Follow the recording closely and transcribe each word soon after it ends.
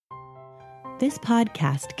This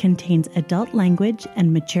podcast contains adult language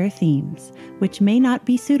and mature themes, which may not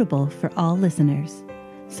be suitable for all listeners.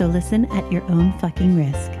 So listen at your own fucking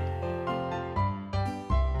risk.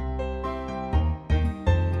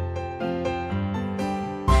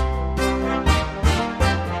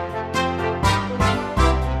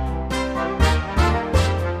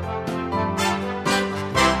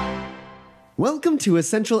 Welcome to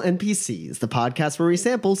Essential NPCs, the podcast where we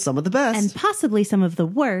sample some of the best And possibly some of the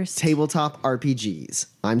worst tabletop RPGs.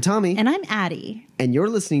 I'm Tommy. And I'm Addie. And you're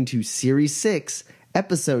listening to Series 6,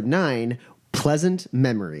 Episode 9, Pleasant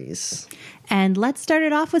Memories. And let's start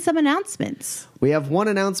it off with some announcements. We have one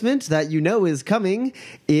announcement that you know is coming.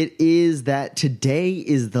 It is that today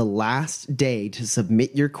is the last day to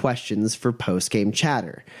submit your questions for post-game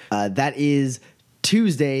chatter. That is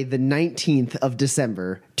Tuesday, the 19th of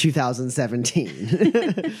December,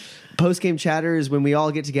 2017. Post-game chatter is when we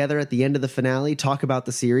all get together at the end of the finale, talk about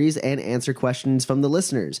the series, and answer questions from the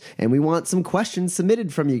listeners. And we want some questions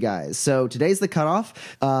submitted from you guys. So today's the cutoff.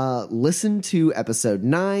 Listen to episode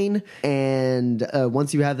 9. And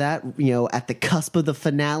once you have that, at the cusp of the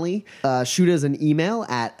finale, shoot us an email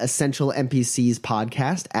at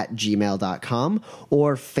essentialnpcspodcast@gmail.com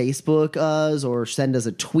or Facebook us or send us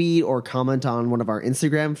a tweet or comment on one of our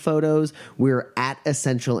Instagram photos. We're at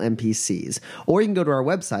Essential NPCs. Or you can go to our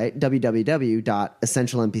website,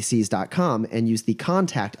 www.essentialnpcs.com, and use the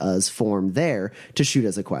Contact Us form there to shoot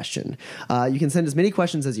us a question. You can send as many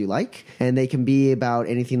questions as you like, and they can be about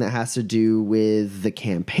anything that has to do with the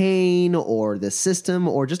campaign or the system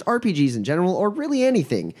or just RPGs in general or really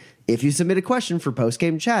anything. If you submit a question for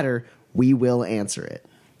post-game chatter, we will answer it.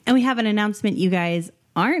 And we have an announcement you guys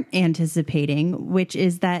aren't anticipating, which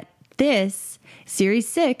is that this Series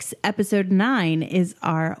 6, Episode 9 is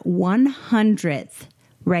our 100th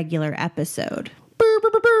regular episode.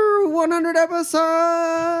 100 episodes!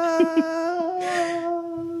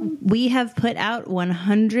 We have put out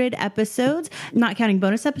 100 episodes, not counting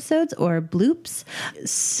bonus episodes or bloops.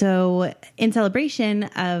 So in celebration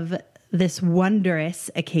of this wondrous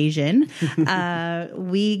occasion,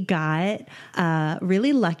 we got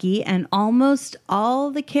really lucky, and almost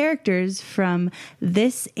all the characters from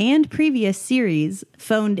this and previous series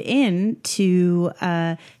phoned in to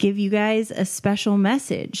give you guys a special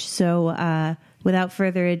message. So without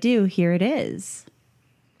further ado, here it is.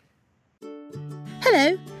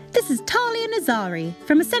 Hello, this is Talia Nazari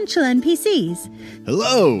from Essential NPCs.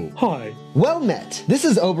 Hello! Hi. Well met. This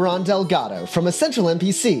is Oberon Delgado from Essential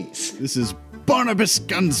NPCs. This is Barnabas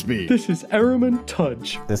Gunsby. This is Araman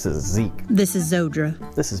Tudge. This is Zeke. This is Zodra.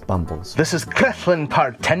 This is Bumbles. This is Crethlin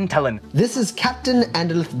Partentalin. This is Captain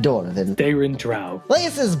Andalith Donovan. Darren Drow.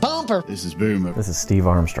 This is Bumper. This is Boomer. This is Steve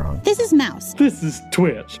Armstrong. This is Mouse. This is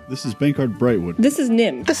Twitch. This is Bankard Brightwood. This is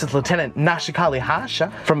Nim. This is Lieutenant Nashikali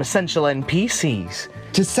Hasha from Essential NPCs.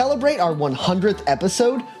 To celebrate our 100th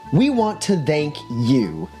episode, we want to thank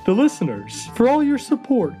you, The listeners, for all your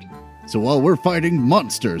support. So while we're fighting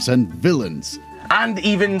monsters and villains, And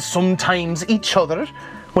even sometimes each other,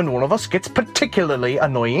 when one of us gets particularly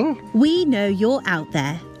annoying. We know you're out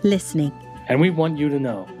there listening. And we want you to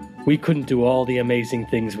know, we couldn't do all the amazing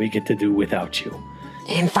things we get to do without you.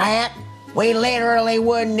 In fact, we literally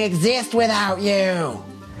wouldn't exist without you.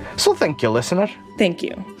 So thank you, listener. Thank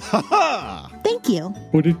you. Thank you.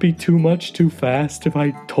 Would it be too much too fast if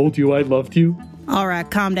I told you I loved you? All right,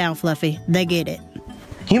 calm down, Fluffy. They get it.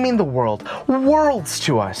 You mean the world. Worlds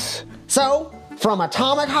to us. So, from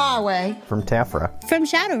Atomic Highway, From Tafra. From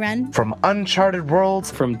Shadowrun. From uncharted worlds.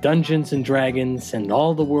 From Dungeons and Dragons and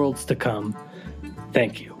all the worlds to come,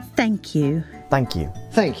 thank you. Thank you. Thank you.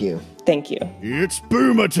 thank you. Thank you. it's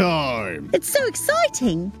Boomer time! It's so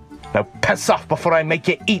exciting. Now piss off before I make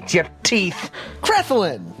you eat your teeth.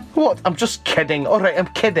 Crethlin! What? I'm just kidding. Alright, I'm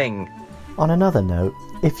kidding. On another note,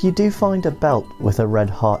 if you do find a belt with a red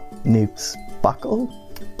hot Nukes buckle,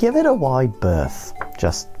 give it a wide berth,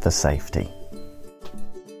 just for safety.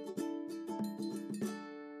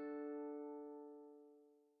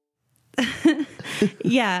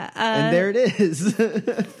 Yeah. And there it is.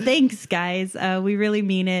 Thanks, guys. We really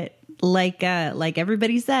mean it. Like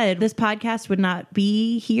everybody said, this podcast would not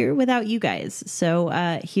be here without you guys.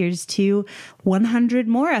 So here's to 100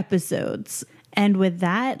 more episodes. And with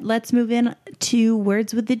that, let's move in to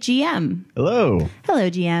Words with the GM. Hello. Hello,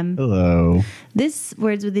 GM. Hello. This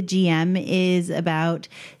Words with the GM is about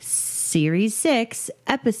Series 6,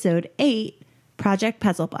 Episode 8, Project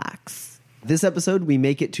Puzzle Box. This episode, we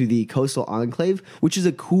make it to the Coastal Enclave, which is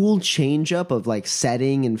a cool change up of like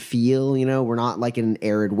setting and feel. You know, we're not like in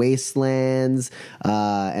arid wastelands,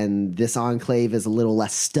 and this enclave is a little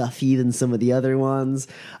less stuffy than some of the other ones.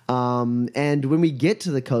 And when we get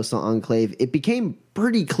to the Coastal Enclave, it became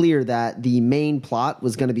pretty clear that the main plot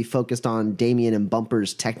was going to be focused on Damien and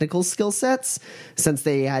Bumper's technical skill sets, since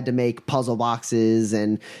they had to make puzzle boxes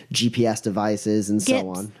and GPS devices and so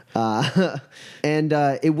on. And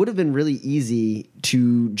it would have been really easy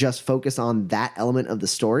to just focus on that element of the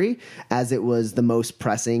story, as it was the most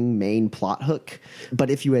pressing main plot hook. But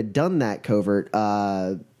if you had done that, Covert,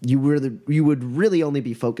 you would really only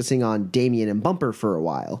be focusing on Damien and Bumper for a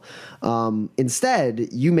while. Instead,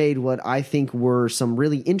 you made what I think were some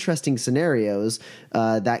really interesting scenarios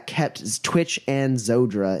that kept Twitch and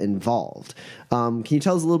Zodra involved. Can you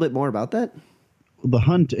tell us a little bit more about that? The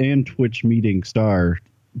Hunt and Twitch meeting Star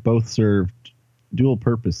both served dual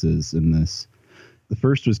purposes in this. The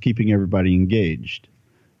first was keeping everybody engaged.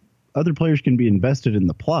 Other players can be invested in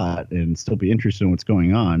the plot and still be interested in what's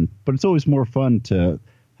going on, but it's always more fun to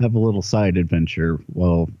have a little side adventure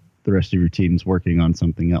while the rest of your team's working on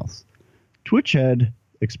something else. Twitch had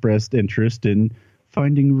expressed interest in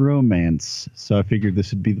finding romance, so I figured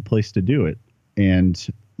this would be the place to do it. And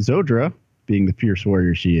Zodra, being the fierce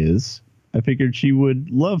warrior she is, I figured she would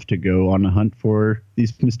love to go on a hunt for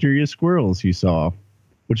these mysterious squirrels you saw,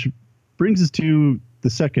 which brings us to the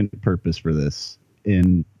second purpose for this.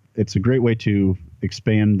 And it's a great way to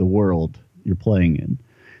expand the world you're playing in.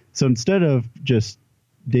 So instead of just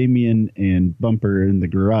Damien and Bumper in the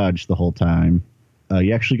garage the whole time,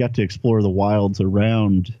 you actually got to explore the wilds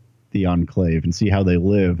around the Enclave and see how they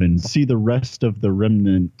live and see the rest of the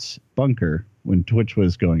remnant bunker when Twitch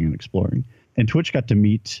was going and exploring. And Twitch got to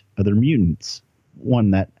meet other mutants,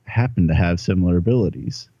 one that happened to have similar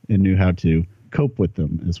abilities and knew how to cope with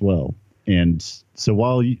them as well. And so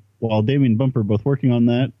while Damien and Bumper were both working on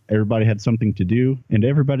that, everybody had something to do, and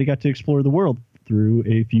everybody got to explore the world through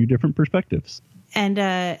a few different perspectives. And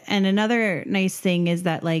another nice thing is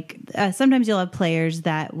that, like, sometimes you'll have players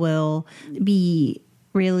that will be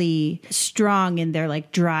really strong in their,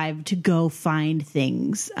 like, drive to go find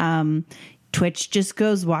things. Twitch just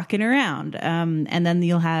goes walking around. And then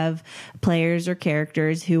you'll have players or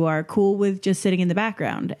characters who are cool with just sitting in the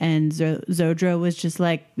background. And Zodra was just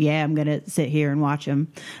like, yeah, I'm going to sit here and watch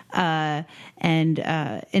him. And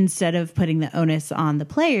instead of putting the onus on the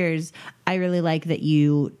players, I really like that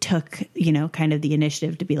you took, kind of the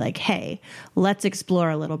initiative to be like, hey, let's explore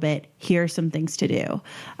a little bit. Here are some things to do.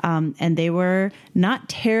 And they were not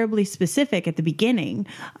terribly specific at the beginning,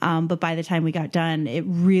 but by the time we got done, it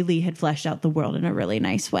really had fleshed out the world in a really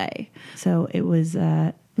nice way. So it was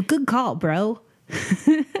a good call, bro.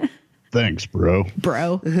 Thanks, bro.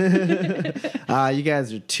 Bro. You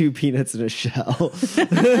guys are two peanuts in a shell.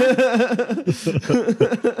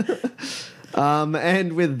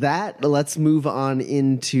 And with that, let's move on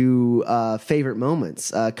into favorite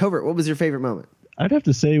moments. Covert, what was your favorite moment? I'd have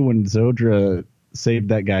to say when Zodra saved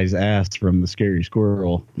that guy's ass from the scary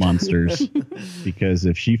squirrel monsters, because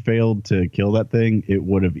if she failed to kill that thing, it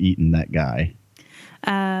would have eaten that guy.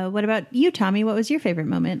 What about you, Tommy? What was your favorite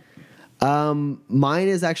moment? Mine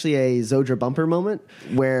is actually a Zodra Bumper moment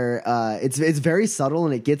where it's very subtle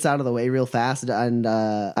and it gets out of the way real fast, and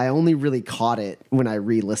I only really caught it when I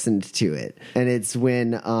re-listened to it. And it's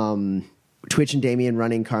when Twitch and Damien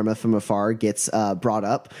running Karma from afar gets brought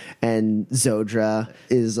up, and Zodra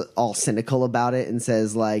is all cynical about it and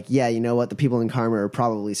says, like, yeah, you know what, the people in Karma are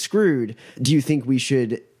probably screwed. Do you think we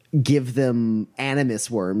should give them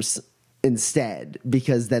animus worms instead,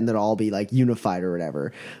 because then they'll all be like unified or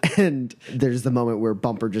whatever? And there's the moment where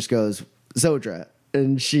Bumper just goes, Zodra,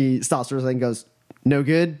 and she stops for a second and goes, no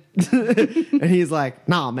good. And he's like,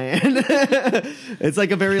 nah, man. It's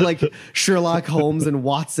like a very like Sherlock Holmes and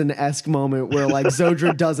Watson-esque moment where like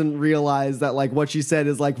Zodra doesn't realize that like what she said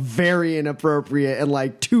is like very inappropriate and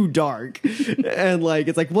like too dark, and like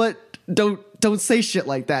it's like, what? Don't say shit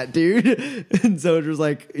like that, dude. And Zodra's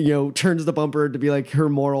like, turns the Bumper to be like her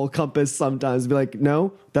moral compass sometimes, be like,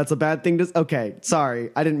 no, that's a bad thing to. Okay,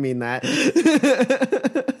 sorry, I didn't mean that.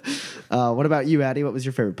 What about you, Addie? What was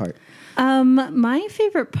your favorite part? My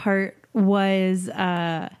favorite part was,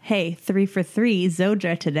 hey, 3 for 3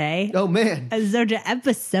 Zodra today. Oh man, a Zodra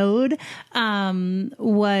episode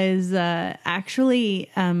was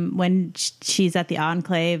actually when she's at the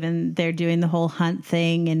Enclave and they're doing the whole hunt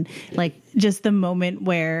thing, and like just the moment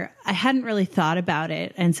where I hadn't really thought about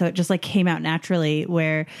it. And so it just like came out naturally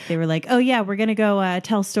where they were like, oh yeah, we're going to go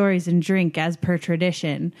tell stories and drink as per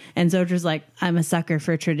tradition. And Zodra's like, I'm a sucker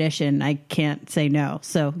for tradition. I can't say no.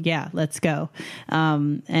 So yeah, let's go.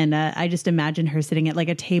 And I just imagine her sitting at like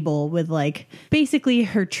a table with like basically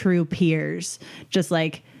her true peers, just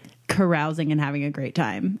like carousing and having a great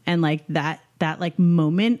time. And like that like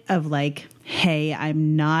moment of like, hey,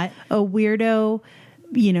 I'm not a weirdo,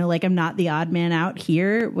 you know, like I'm not the odd man out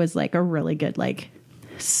here, was like a really good, like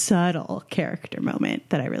subtle character moment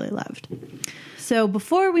that I really loved. So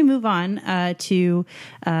before we move on to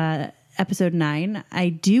episode 9, I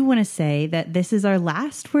do want to say that this is our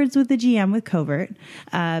last Words with the GM with Covert,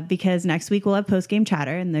 because next week we'll have post-game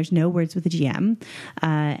chatter and there's no Words with the GM.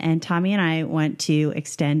 And Tommy and I want to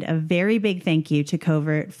extend a very big thank you to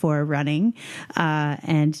Covert for running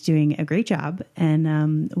and doing a great job.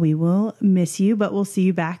 And we will miss you, but we'll see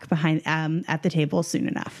you back behind at the table soon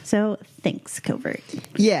enough. So thanks, Covert.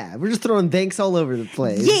 Yeah, we're just throwing thanks all over the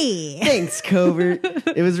place. Yeah. Thanks, Covert.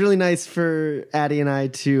 It was really nice for Addie and I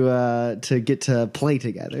to get to play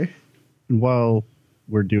together. And while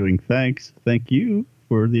we're doing thanks, thank you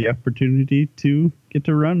for the opportunity to get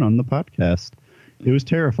to run on the podcast. It was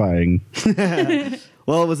terrifying.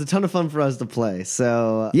 Well, it was a ton of fun for us to play.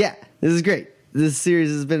 So yeah, this is great. This series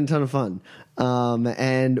has been a ton of fun.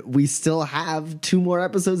 And we still have 2 more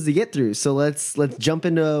episodes to get through. So let's jump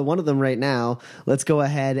into one of them right now. Let's go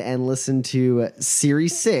ahead and listen to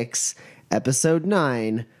Series 6, Episode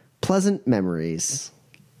 9, Pleasant Memories.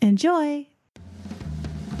 Enjoy.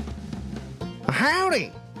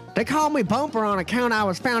 Howdy! They called me Bumper on account I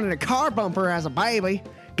was found in a car bumper as a baby.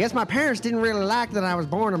 Guess my parents didn't really like that I was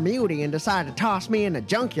born a mutie and decided to toss me in the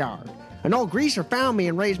junkyard. An old greaser found me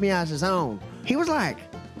and raised me as his own. He was like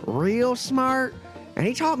real smart, and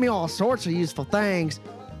he taught me all sorts of useful things.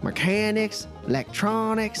 Mechanics,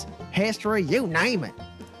 electronics, history, you name it.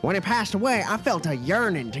 When he passed away, I felt a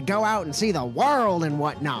yearning to go out and see the world and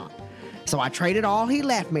whatnot. So I traded all he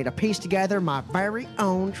left me to piece together my very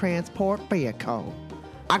own transport vehicle.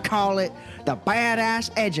 I call it the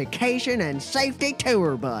Badass Education and Safety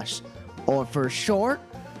Tour Bus, or for short,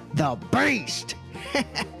 the Beast.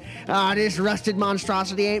 This rusted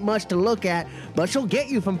monstrosity ain't much to look at, but she'll get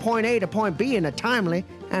you from point A to point B in a timely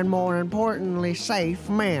and, more importantly, safe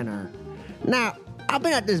manner. Now, I've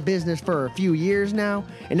been at this business for a few years now,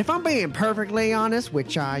 and if I'm being perfectly honest,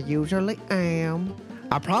 which I usually am,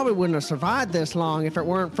 I probably wouldn't have survived this long if it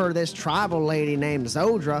weren't for this tribal lady named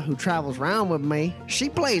Zodra who travels around with me. She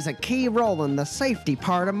plays a key role in the safety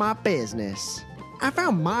part of my business. I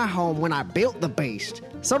found my home when I built the beast,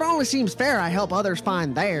 so it only seems fair I help others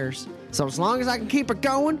find theirs. So as long as I can keep it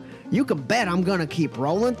going, you can bet I'm gonna keep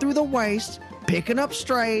rolling through the waste, picking up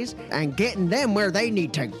strays, and getting them where they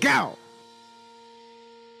need to go.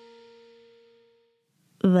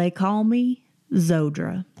 They call me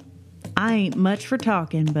Zodra. I ain't much for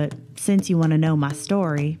talking, but since you want to know my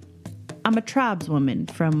story, I'm a tribeswoman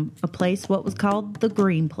from a place what was called the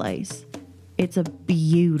Green Place. It's a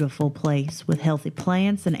beautiful place with healthy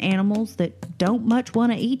plants and animals that don't much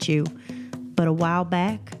want to eat you. But a while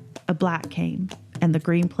back, a blight came, and the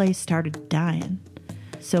Green Place started dying.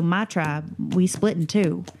 So my tribe, we split in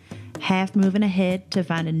 2, half moving ahead to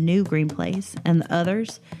find a new Green Place, and the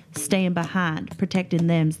others staying behind, protecting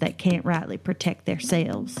them that can't rightly protect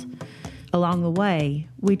themselves. Along the way,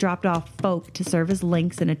 we dropped off folk to serve as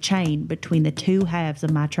links in a chain between the 2 halves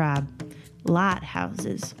of my tribe.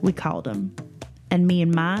 Lighthouses, we called them. And me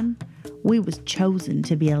and mine, we was chosen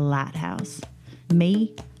to be a lighthouse.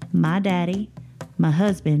 Me, my daddy, my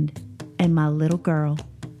husband, and my little girl.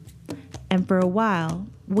 And for a while,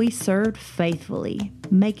 we served faithfully,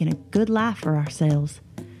 making a good life for ourselves.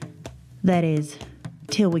 That is,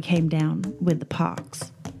 till we came down with the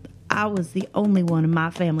pox. I was the only one in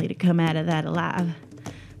my family to come out of that alive.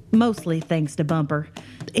 Mostly thanks to Bumper.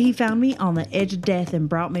 He found me on the edge of death and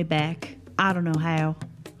brought me back. I don't know how,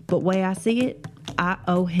 but way I see it, I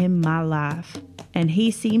owe him my life. And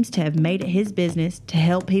he seems to have made it his business to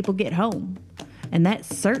help people get home. And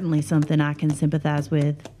that's certainly something I can sympathize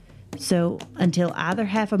with. So until either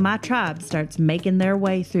half of my tribe starts making their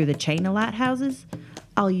way through the chain of lighthouses,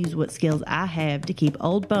 I'll use what skills I have to keep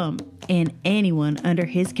old Bump and anyone under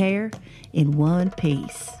his care in one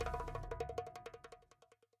piece.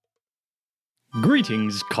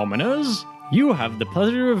 Greetings, commoners. You have the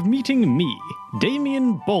pleasure of meeting me,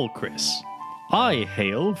 Damien Bolcris. I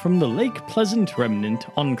hail from the Lake Pleasant Remnant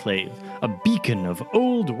Enclave, a beacon of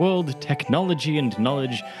old-world technology and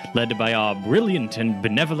knowledge led by our brilliant and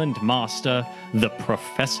benevolent master, the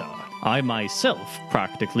Professor. I myself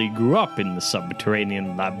practically grew up in the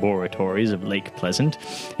subterranean laboratories of Lake Pleasant,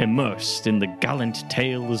 immersed in the gallant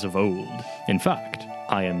tales of old. In fact,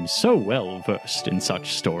 I am so well versed in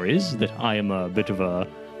such stories that I am a bit of a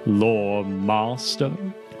lore master.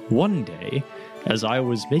 One day, as I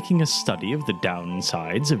was making a study of the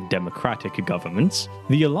downsides of democratic governments,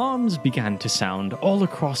 the alarms began to sound all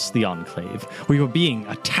across the Enclave. We were being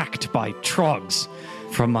attacked by trogs.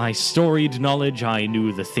 From my storied knowledge, I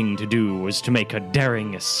knew the thing to do was to make a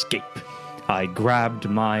daring escape. I grabbed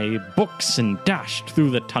my books and dashed through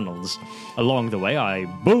the tunnels. Along the way, I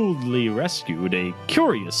boldly rescued a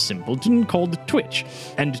curious simpleton called Twitch,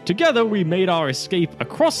 and together we made our escape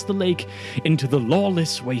across the lake into the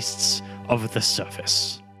lawless wastes of the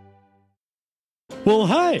surface. Well,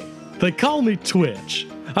 hey, they call me Twitch.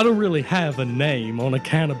 I don't really have a name on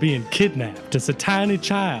account of being kidnapped as a tiny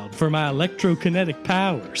child for my electrokinetic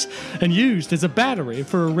powers and used as a battery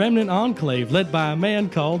for a remnant enclave led by a man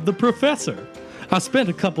called the Professor. I spent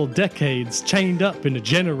a couple decades chained up in a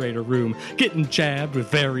generator room, getting jabbed with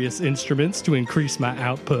various instruments to increase my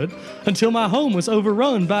output, until my home was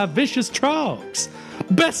overrun by vicious trogs.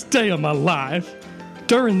 Best day of my life!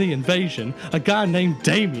 During the invasion, a guy named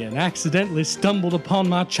Damien accidentally stumbled upon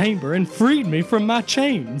my chamber and freed me from my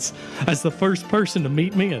chains. As the first person to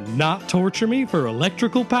meet me and not torture me for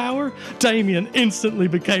electrical power, Damien instantly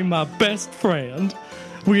became my best friend.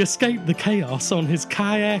 We escaped the chaos on his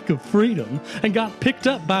kayak of freedom and got picked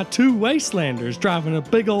up by two wastelanders driving a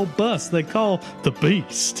big old bus they call the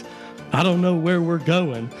Beast. I don't know where we're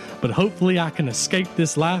going, but hopefully I can escape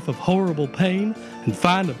this life of horrible pain and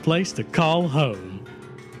find a place to call home.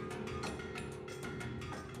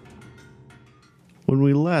 When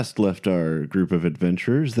we last left our group of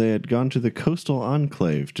adventurers, they had gone to the coastal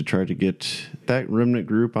enclave to try to get that remnant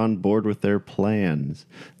group on board with their plans.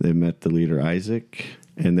 They met the leader Isaac,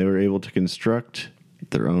 and they were able to construct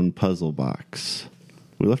their own puzzle box.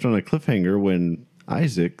 We left on a cliffhanger when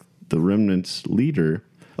Isaac, the remnant's leader,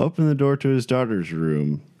 opened the door to his daughter's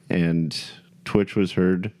room, and Twitch was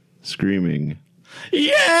heard screaming,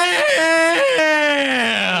 Yeah!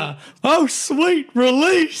 Oh, sweet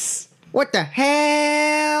release! What the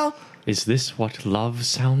hell? Is this what love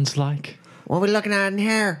sounds like? What are we looking at in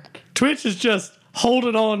here? Twitch is just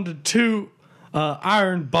holding on to two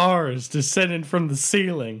iron bars descending from the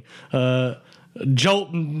ceiling,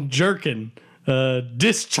 jolting, jerking,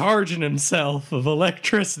 discharging himself of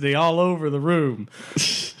electricity all over the room.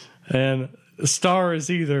 And Star is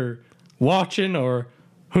either watching or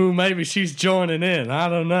who maybe she's joining in. I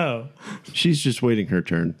don't know. She's just waiting her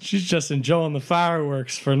turn. She's just enjoying the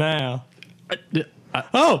fireworks for now.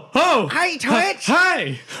 Oh! Hey, Twitch!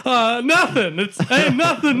 Hey! Nothing.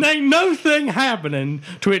 Ain't no thing happening,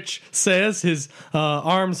 Twitch says, his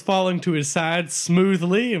arms falling to his sides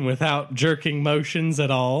smoothly and without jerking motions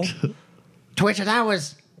at all. Twitch, that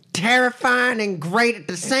was terrifying and great at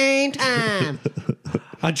the same time.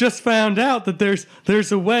 I just found out that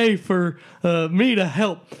there's a way for me to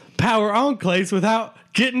help power enclaves without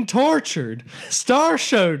getting tortured. Star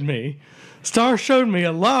showed me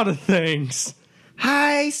a lot of things.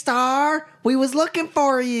 Hey, Star, we was looking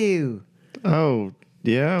for you. Oh,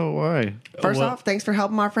 yeah? Why? First off, thanks for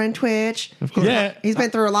helping my friend Twitch. Of course. Yeah, He's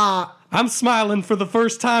been through a lot. I'm smiling for the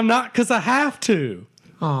first time, not because I have to.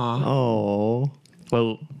 Aw. Oh.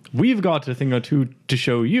 Well, we've got a thing or two to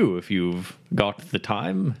show you if you've got the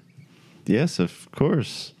time. Yes, of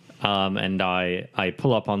course. And I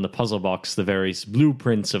pull up on the puzzle box the various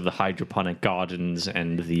blueprints of the hydroponic gardens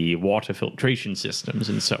and the water filtration systems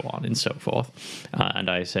and so on and so forth. And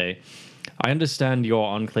I say, I understand your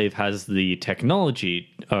enclave has the technology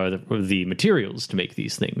or the materials to make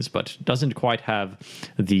these things, but doesn't quite have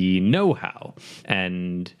the know-how.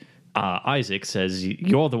 And Isaac says,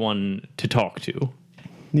 you're the one to talk to.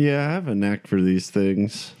 Yeah, I have a knack for these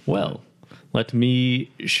things. Well, let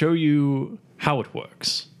me show you how it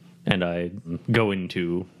works. And I go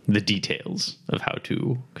into the details of how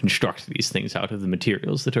to construct these things out of the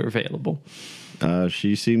materials that are available.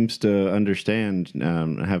 She seems to understand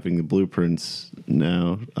having the blueprints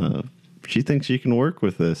now. She thinks she can work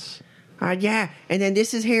with this. Yeah, and then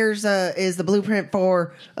this is the blueprint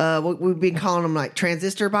for what we've been calling them, like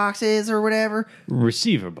transistor boxes or whatever.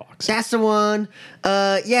 Receiver box. That's the one.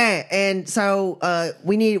 Yeah, and so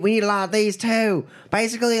we need a lot of these too.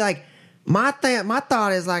 Basically, like my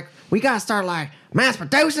thought is like we gotta start like mass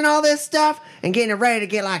producing all this stuff and getting it ready to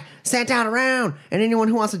get like sent out around. And anyone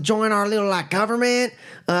who wants to join our little like government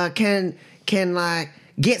can like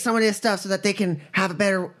get some of this stuff so that they can have a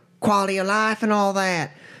better quality of life and all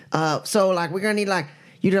that. So like we're gonna need like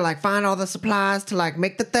you to like find all the supplies to like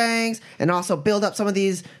make the things and also build up some of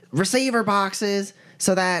these receiver boxes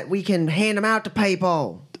so that we can hand them out to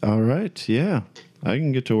people. All right, yeah. I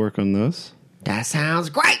can get to work on those. That sounds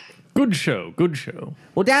great. Good show, good show.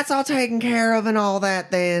 Well, that's all taken care of and all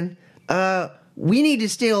that then. We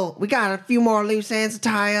got a few more loose ends to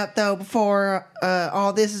tie up, though, before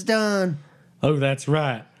all this is done. Oh, that's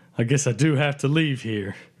right. I guess I do have to leave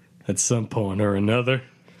here at some point or another.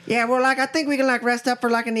 Yeah, well, I think we can, rest up for,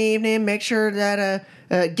 an evening, make sure that,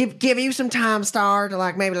 give you some time, Star,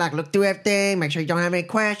 to, maybe look through everything, make sure you don't have any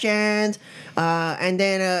questions. And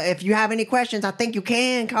then, if you have any questions, I think you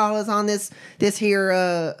can call us on this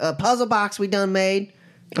here, puzzle box we done made.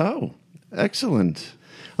 Oh, excellent.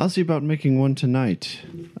 I'll see about making one tonight,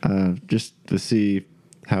 just to see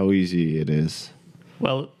how easy it is.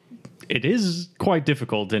 Well, it is quite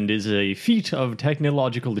difficult and is a feat of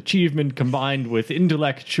technological achievement combined with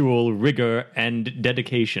intellectual rigor and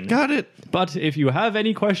dedication. Got it. But if you have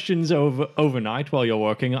any questions overnight while you're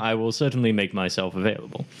working, I will certainly make myself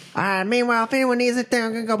available. Meanwhile, if anyone needs it,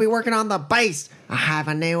 I'm going to go be working on the base. I have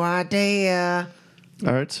a new idea.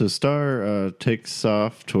 All right, so Star takes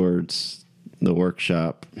off towards the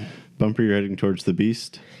workshop. Bumper, you're heading towards the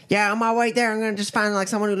beast? Yeah, on my way there, I'm going to just find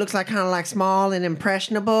someone who looks kind of small and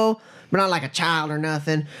impressionable, but not like a child or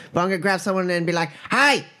nothing. But I'm going to grab someone and be like,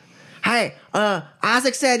 hey,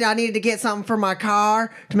 Isaac said I needed to get something for my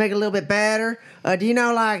car to make it a little bit better. Do you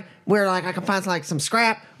know where I can find some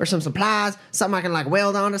scrap or some supplies, something I can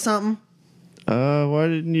weld onto something? Why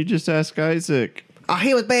didn't you just ask Isaac? Oh,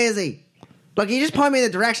 he was busy. Look, you just point me in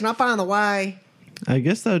the direction, I'll find the way. I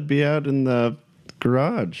guess that would be out in the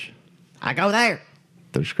garage. I go there.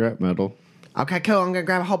 There's scrap metal. Okay, cool. I'm going to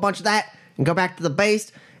grab a whole bunch of that and go back to the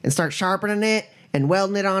base and start sharpening it and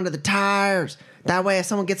welding it onto the tires. That way, if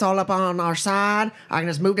someone gets all up on our side, I can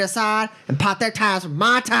just move to the side and pop their tires with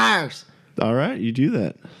my tires. All right, you do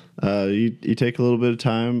that. You take a little bit of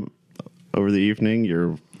time over the evening.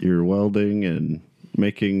 You're welding and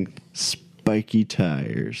making spiky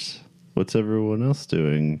tires. What's everyone else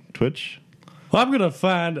doing? Twitch? Well, I'm going to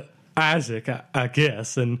find Isaac, I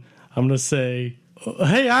guess, and I'm going to say,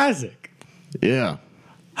 hey, Isaac. Yeah.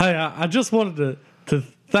 Hey, I just wanted to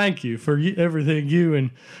thank you for everything you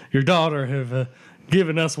and your daughter have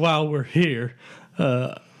given us while we're here.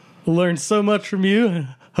 Learned so much from you,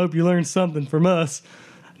 and hope you learned something from us.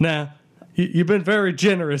 Now, you've been very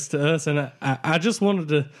generous to us, and I just wanted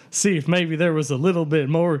to see if maybe there was a little bit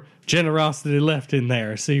more generosity left in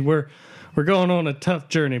there. See, we're going on a tough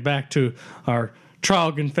journey back to our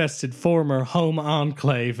Trog-infested former home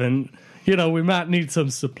enclave, and, we might need some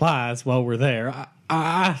supplies while we're there.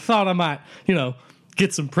 I thought I might,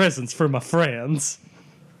 get some presents for my friends.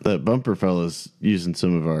 That Bumper fella's using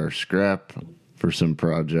some of our scrap for some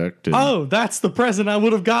project. Oh, that's the present I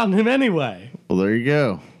would have gotten him anyway. Well, there you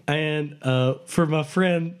go. And for my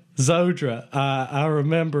friend Zodra, I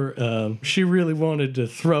remember she really wanted to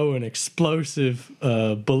throw an explosive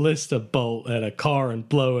ballista bolt at a car and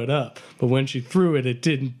blow it up. But when she threw it, it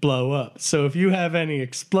didn't blow up. So if you have any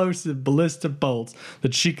explosive ballista bolts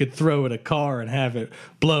that she could throw at a car and have it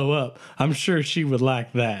blow up, I'm sure she would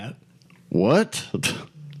like that. What?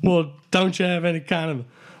 Well, don't you have any kind of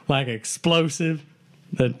explosive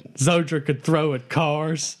that Zodra could throw at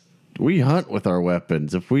cars? We hunt with our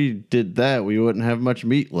weapons. If we did that, we wouldn't have much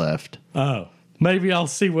meat left. Oh, maybe I'll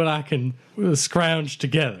see what I can scrounge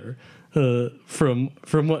together from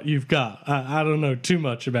what you've got. I don't know too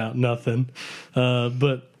much about nothing,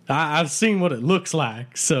 but I've seen what it looks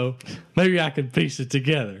like, so maybe I can piece it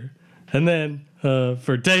together. And then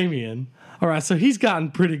for Damien, all right, so he's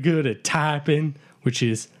gotten pretty good at typing, which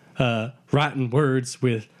is writing words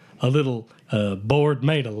with a little board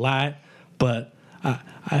made of light, but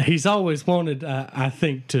he's always wanted, I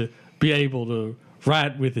think, to be able to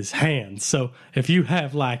write with his hands. So if you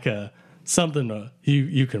have something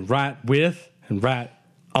you can write with and write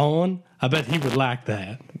on, I bet he would like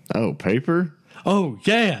that. Oh, paper? Oh,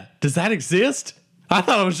 yeah. Does that exist? I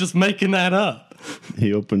thought I was just making that up.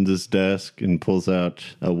 He opens his desk and pulls out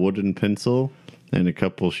a wooden pencil and a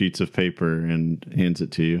couple sheets of paper and hands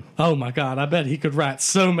it to you. Oh, my God. I bet he could write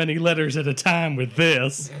so many letters at a time with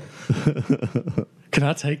this. Can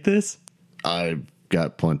I take this? I've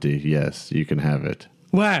got plenty. Yes, you can have it.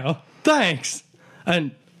 Wow. Thanks.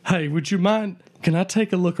 And, hey, would you mind? Can I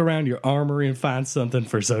take a look around your armory and find something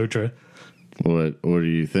for Zodra? What are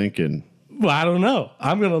you thinking? Well, I don't know.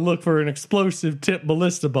 I'm going to look for an explosive tip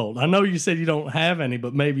ballista bolt. I know you said you don't have any,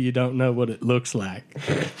 but maybe you don't know what it looks like.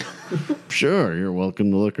 Sure, you're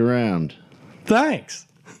welcome to look around. Thanks.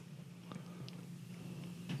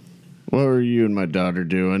 What were you and my daughter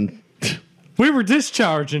doing? We were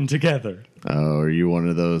discharging together. Oh, are you one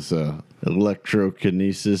of those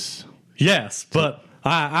electrokinesis. Yes, but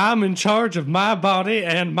I'm in charge of my body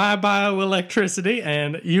and my bioelectricity,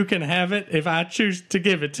 and you can have it if I choose to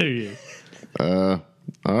give it to you. All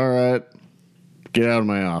right. Get out of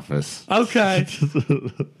my office. Okay.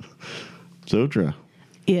 Zodra,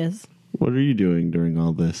 Yes. what are you doing during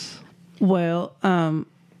all this? Well,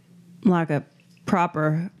 like a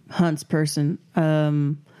proper hunts person, I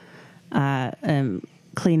am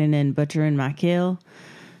cleaning and butchering my kill.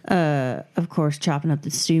 Of course, chopping up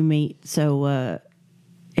the stew meat so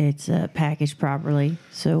it's packaged properly,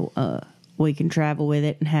 so we can travel with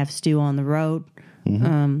it and have stew on the road.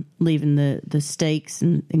 Leaving the steaks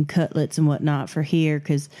and cutlets and whatnot for here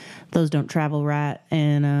because those don't travel right.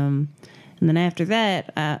 And then after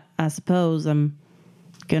that, I suppose I'm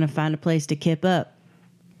gonna find a place to kip up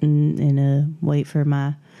and wait for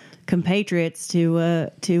my compatriots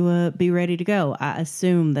to be ready to go. I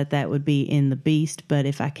assume that would be in the Beast, but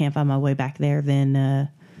if I can't find my way back there, then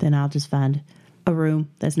I'll just find a room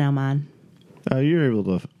that's now mine. You're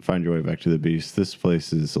able to find your way back to the Beast. This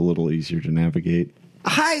place is a little easier to navigate.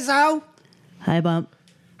 Hi, Zo. Hi, Bump.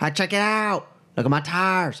 Hi, check it out. Look at my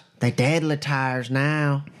tires. They deadly tires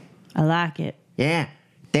now. I like it. Yeah,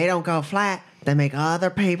 they don't go flat. They make other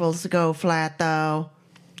people's go flat, though.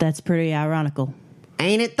 That's pretty ironical.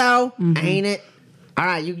 Ain't it, though? Ain't it? All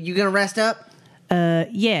right, you gonna rest up?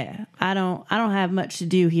 Yeah. I don't have much to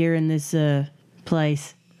do here in this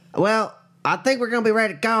place. Well, I think we're gonna be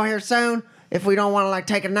ready to go here soon. If we don't want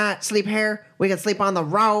to take a night sleep here, we can sleep on the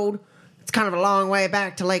road. It's kind of a long way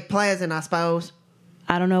back to Lake Pleasant, I suppose.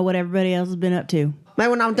 I don't know what everybody else has been up to. Maybe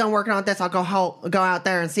when I'm done working on this, I'll go out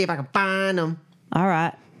there and see if I can find them. All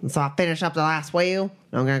right. And so I finish up the last wheel.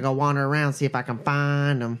 And I'm gonna go wander around, see if I can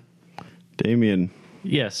find them. Damien.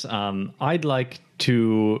 Yes, I'd like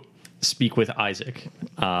to speak with Isaac.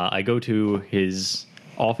 I go to his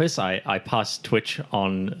office. I pass Twitch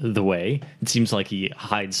on the way. It seems like he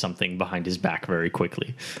hides something behind his back very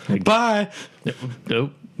quickly. Bye. Oh,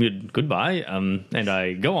 goodbye. And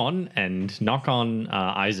I go on and knock on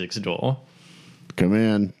Isaac's door. Come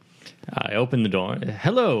in. I open the door.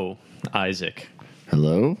 Hello, Isaac.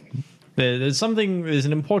 Hello? There's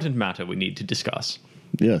an important matter we need to discuss.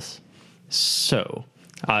 Yes. So,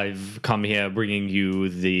 I've come here bringing you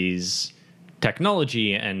these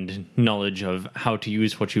technology and knowledge of how to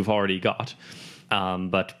use what you've already got.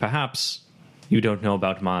 But perhaps you don't know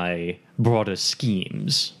about my broader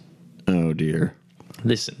schemes. Oh, dear.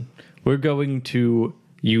 Listen, we're going to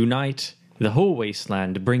unite the whole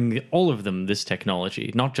wasteland, bring all of them this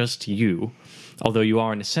technology, not just you, although you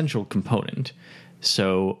are an essential component.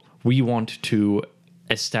 So we want to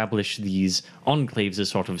establish these enclaves as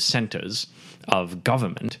sort of centers of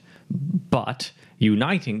government, but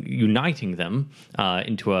uniting them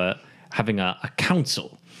into having a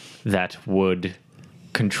council that would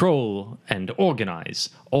control and organize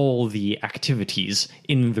all the activities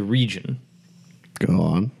in the region. Go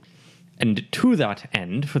on. And to that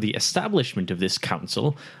end, for the establishment of this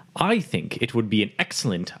council, I think it would be an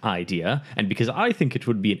excellent idea, and because I think it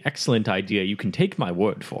would be an excellent idea, you can take my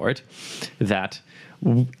word for it, that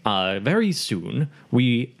very soon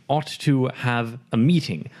we ought to have a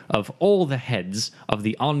meeting of all the heads of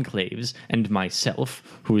the enclaves and myself,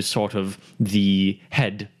 who is sort of the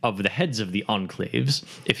head of the heads of the enclaves,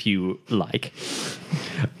 if you like,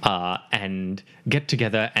 and get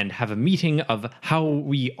together and have a meeting of how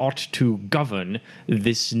we ought to govern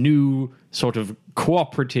this new sort of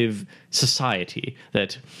cooperative society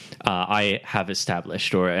that I have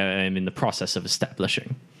established or am in the process of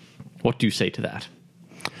establishing. What do you say to that?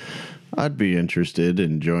 I'd be interested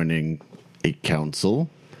in joining a council.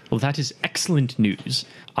 Well, that is excellent news.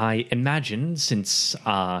 I imagine, since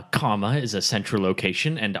Karma is a central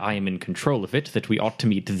location and I am in control of it, that we ought to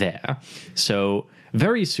meet there. So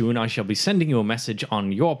very soon I shall be sending you a message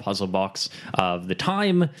on your puzzle box of the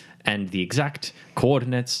time and the exact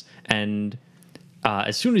coordinates. And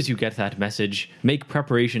as soon as you get that message, make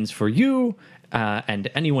preparations for you and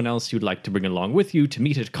anyone else you'd like to bring along with you to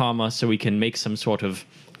meet at Karma so we can make some sort of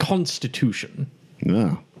constitution.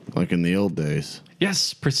 Yeah, like in the old days.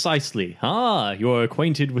 Yes, precisely. You're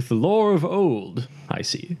acquainted with the lore of old, I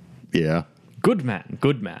see. Yeah. Good man,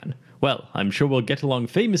 good man. Well, I'm sure we'll get along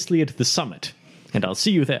famously at the summit, and I'll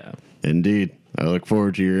see you there. Indeed. I look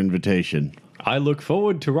forward to your invitation. I look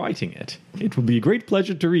forward to writing it. It will be a great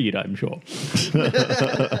pleasure to read, I'm sure.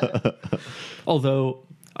 Although,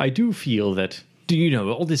 I do feel that,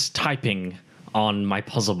 all this typing on my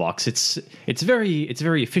puzzle box, it's very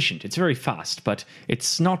efficient, it's very fast, but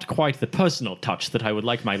it's not quite the personal touch that I would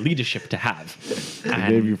like my leadership to have. I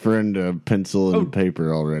gave your friend a pencil and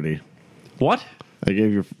paper already. What? I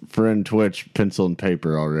gave your friend Twitch pencil and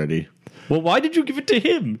paper already. Well, why did you give it to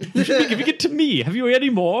him? You should be giving it to me. Have you any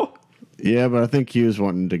more? Yeah, but I think he was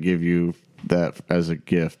wanting to give you that as a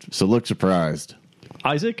gift. So look surprised.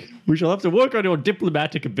 Isaac, we shall have to work on your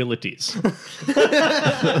diplomatic abilities.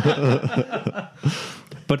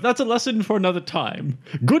 But that's a lesson for another time.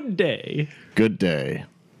 Good day. Good day.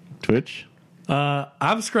 Twitch?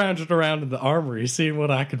 I'm scrounging around in the armory, seeing what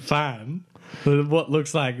I can find. What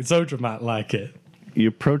looks like Zodra might like it. You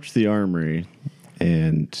approach the armory,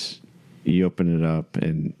 and you open it up,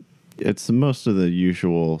 and it's most of the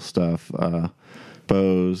usual stuff.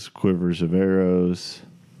 Bows, quivers of arrows,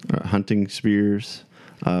 hunting spears.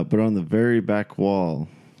 But on the very back wall,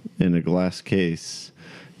 in a glass case,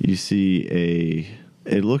 you see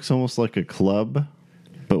it looks almost like a club,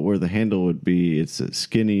 but where the handle would be, it's a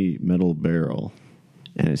skinny metal barrel,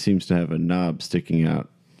 and it seems to have a knob sticking out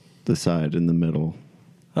the side in the middle.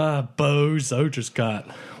 Bows, Zodra's got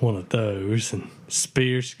one of those, and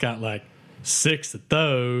Spear's got like 6 of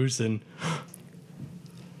those, and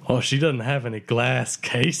she doesn't have any glass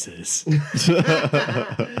cases.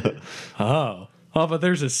 But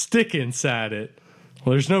there's a stick inside it.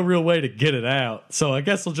 Well, there's no real way to get it out, so I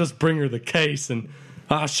guess I'll just bring her the case, and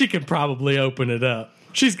she can probably open it up.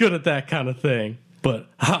 She's good at that kind of thing. But,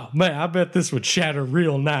 man, I bet this would shatter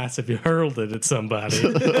real nice if you hurled it at somebody.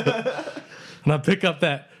 And I pick up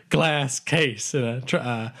that glass case, and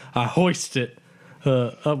I hoist it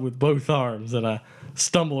up with both arms, and I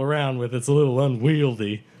stumble around with it. It's a little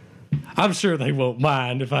unwieldy. I'm sure they won't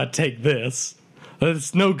mind if I take this.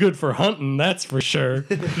 It's no good for hunting, that's for sure.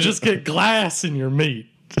 Just get glass in your meat.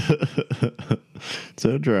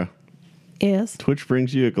 Zodra. Yes? Twitch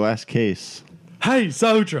brings you a glass case. Hey,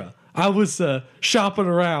 Zodra. I was shopping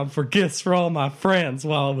around for gifts for all my friends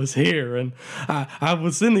while I was here, and I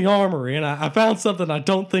was in the armory, and I found something I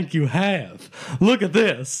don't think you have. Look at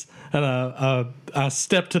this. And I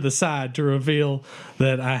stepped to the side to reveal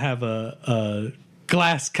that I have a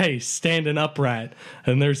glass case standing upright,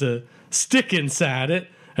 and there's a stick inside it,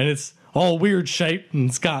 and it's all weird shaped, and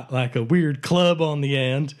it's got like a weird club on the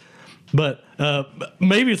end. But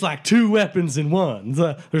maybe it's like 2 weapons in one.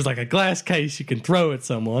 There's like a glass case you can throw at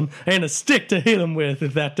someone, and a stick to hit them with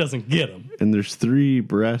if that doesn't get them. And there's 3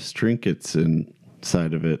 brass trinkets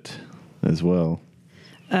inside of it as well.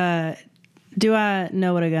 Do I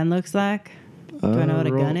know what a gun looks like? Do I know what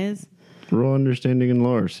a gun is? Roll understanding and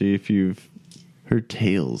lore. See if you've heard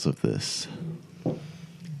tales of this.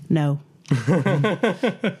 No.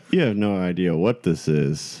 You have no idea what this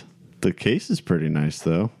is. The case is pretty nice,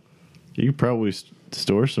 though. You could probably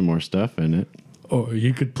store some more stuff in it. Or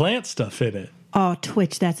you could plant stuff in it. Oh,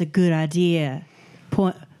 Twitch, that's a good idea.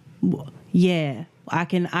 Yeah, I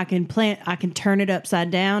can plant. I can turn it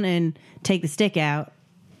upside down and take the stick out,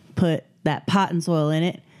 put that potting soil in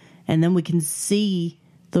it, and then we can see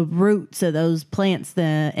the roots of those plants,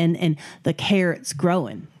 and the carrots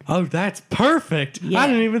growing. Oh, that's perfect. Yeah. I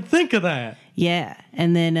didn't even think of that. Yeah,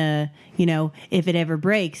 and then if it ever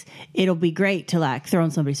breaks, it'll be great to like throw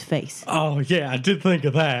in somebody's face. Oh yeah, I did think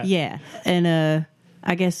of that. Yeah, and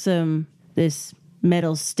I guess this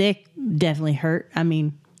metal stick definitely hurt. I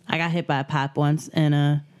mean, I got hit by a pipe once,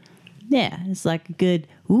 and yeah, it's like a good.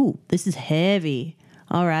 Ooh, this is heavy.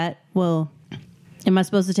 All right, well, am I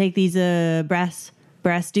supposed to take these brass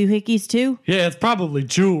doohickeys too? Yeah, it's probably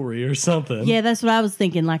jewelry or something. Yeah, that's what I was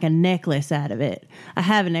thinking, like a necklace out of it. I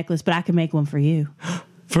have a necklace, but I can make one for you.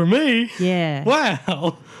 For me? Yeah.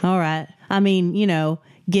 Wow. All right. I mean,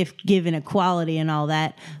 gift giving equality and all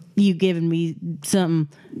that. You giving me something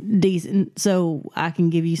decent, so I can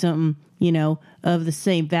give you something, of the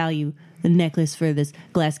same value. The necklace for this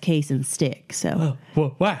glass case and stick. So,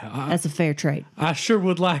 well, wow. That's a fair trade. I sure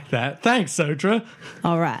would like that. Thanks, Zodra.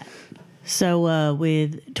 All right. So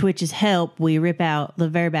with Twitch's help, we rip out the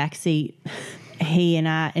very back seat. He and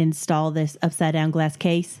I install this upside down glass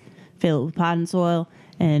case, fill it with potting soil,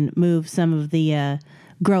 and move some of the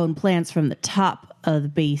growing plants from the top of the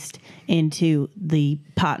beast into the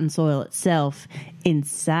potting soil itself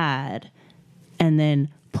inside, and then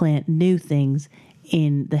plant new things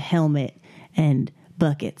in the helmet and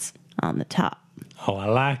buckets on the top. Oh, I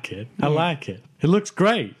like it. I like it. It looks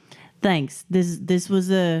great. Thanks. This was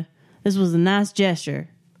a nice gesture,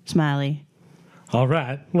 Smiley. All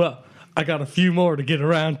right. Well, I got a few more to get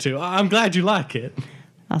around to. I'm glad you like it.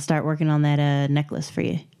 I'll start working on that necklace for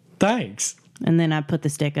you. Thanks. And then I put the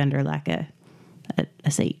stick under like a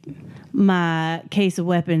seat. My case of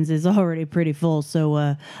weapons is already pretty full, so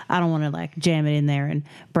I don't want to like jam it in there and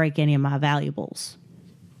break any of my valuables.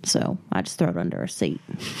 So I just throw it under a seat.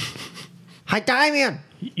 Hi, Damien.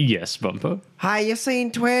 Yes, Bumper. Hi, you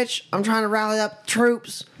seen Twitch? I'm trying to rally up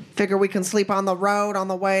troops. Figure we can sleep on the road on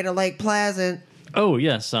the way to Lake Pleasant. Oh,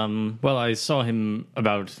 yes. Well, I saw him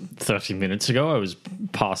about 30 minutes ago. I was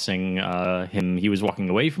passing him. He was walking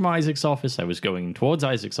away from Isaac's office. I was going towards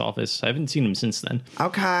Isaac's office. I haven't seen him since then.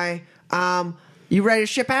 Okay. You ready to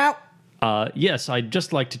ship out? Yes, I'd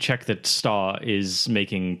just like to check that Star is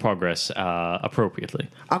making progress appropriately.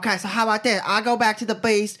 Okay, so how about this? I go back to the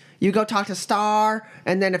Beast, you go talk to Star,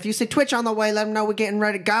 and then if you see Twitch on the way, let him know we're getting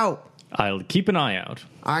ready to go. I'll keep an eye out.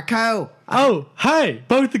 All right, cool. Oh, hey,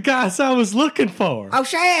 both the guys I was looking for. Oh,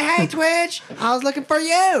 shit, hey, Twitch. I was looking for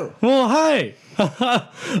you. Well, hey,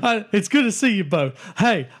 it's good to see you both.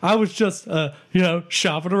 Hey, I was just,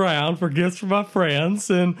 shopping around for gifts for my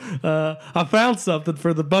friends, and I found something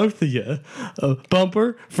for the both of you.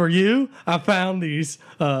 Bumper, for you, I found these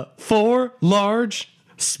 4 large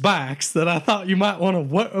spikes that I thought you might want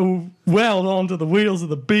to weld onto the wheels of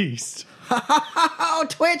the Beast. Oh,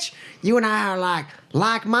 Twitch, you and I are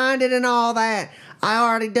like-minded and all that. I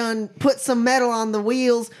already done put some metal on the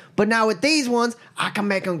wheels, but now with these ones, I can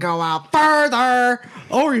make them go out further.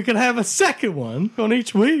 Or you can have a second one on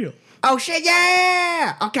each wheel. Oh, shit,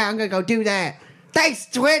 yeah! Okay, I'm gonna go do that. Thanks,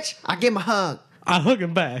 Twitch. I'll give him a hug. I hug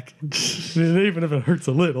him back, even if it hurts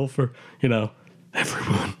a little for,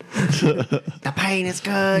 everyone. The pain is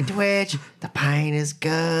good, Twitch. The pain is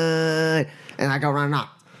good. And I go running off.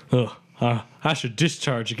 Oh. I should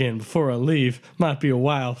discharge again before I leave. Might be a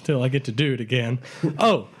while till I get to do it again.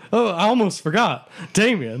 Oh, I almost forgot.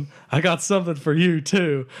 Damien, I got something for you,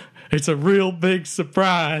 too. It's a real big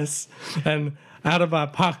surprise. And out of my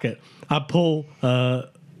pocket, I pull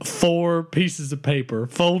 4 pieces of paper,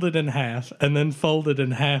 folded in half, and then folded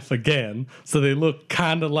in half again. So they look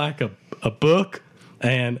kind of like a book.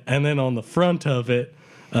 And then on the front of it,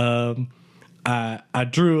 I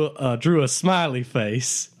drew a smiley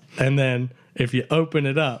face. And then if you open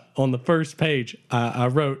it up on the first page, I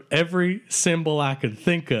wrote every symbol I could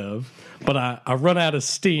think of, but I run out of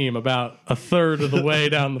steam about a third of the way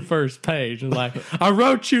down the first page. And I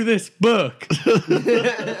wrote you this book.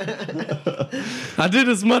 I did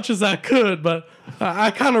as much as I could, but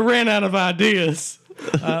I kind of ran out of ideas.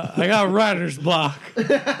 I got writer's block.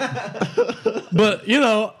 But,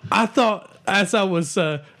 I thought, as I was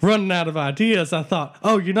running out of ideas, I thought,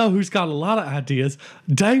 who's got a lot of ideas?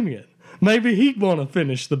 Damien. Maybe he'd want to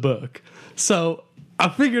finish the book. So I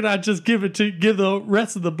figured I'd just give the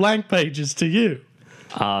rest of the blank pages to you.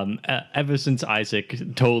 Ever since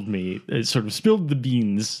Isaac told me, sort of spilled the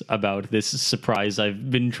beans about this surprise,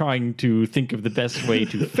 I've been trying to think of the best way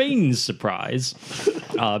to feign surprise,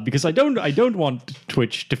 because I don't want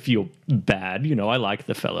Twitch to feel bad. I like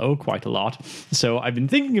the fellow quite a lot, so I've been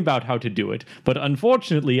thinking about how to do it. But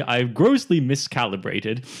unfortunately, I've grossly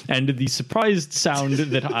miscalibrated, and the surprised sound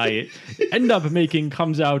that I end up making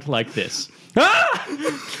comes out like this. Ah!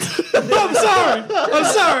 I'm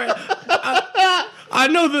sorry. I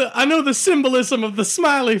know the symbolism of the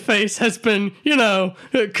smiley face has been,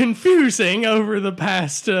 confusing over the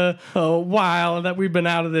past while that we've been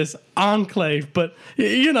out of this enclave, but,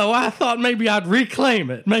 I thought maybe I'd reclaim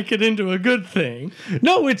it, make it into a good thing.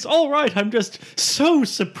 No, it's all right. I'm just so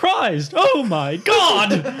surprised. Oh, my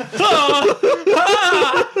God.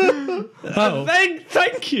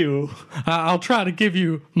 Thank you. I'll try to give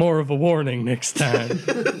you more of a warning next time.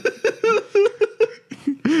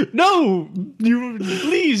 No, you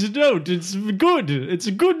please don't. It's good. It's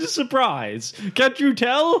a good surprise. Can't you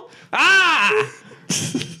tell? I'm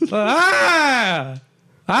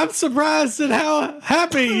surprised at how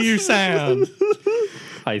happy you sound.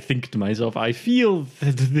 I think to myself, I feel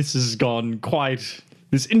that this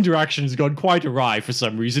interaction has gone quite awry for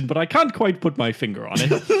some reason, but I can't quite put my finger on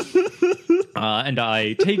it. And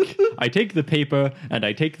I take the paper and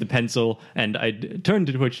I take the pencil and I turn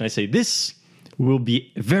to Twitch and I say, "This will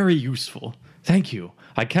be very useful. Thank you.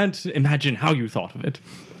 I can't imagine how you thought of it."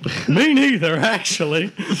 Me neither,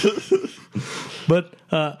 actually. But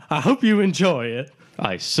I hope you enjoy it.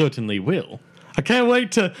 I certainly will. I can't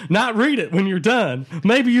wait to not read it when you're done.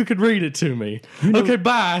 Maybe you could read it to me. Okay,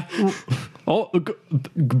 bye.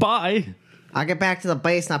 Bye. I get back to the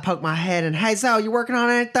base and I poke my head and, "Hey, Zoe, you working on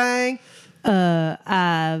anything?"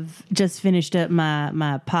 I've just finished up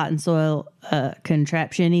my pot and soil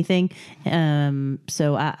contraption-y thing.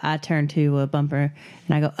 So I turn to a Bumper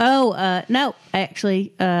and I go, no,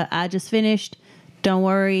 actually, I just finished. Don't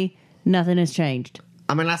worry, nothing has changed.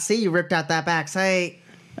 I mean, I see you ripped out that back seat.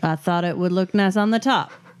 I thought it would look nice on the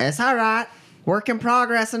top. It's all right. Work in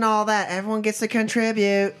progress and all that. Everyone gets to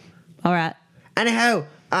contribute. All right. Anyhow,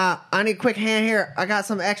 I need a quick hand here. I got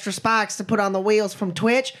some extra spikes to put on the wheels from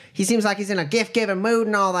Twitch. He seems like he's in a gift-giving mood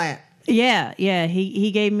and all that. Yeah.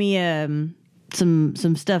 He gave me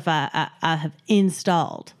some stuff I have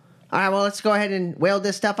installed. All right, well, let's go ahead and weld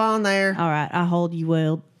this stuff on there. All right, I hold you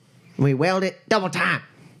weld. We weld it double time.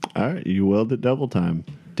 All right, you weld it double time.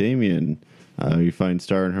 Damien, you find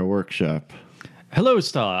Star in her workshop. Hello,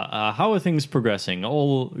 Star. How are things progressing?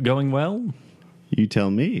 All going well? You tell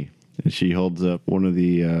me. And she holds up one of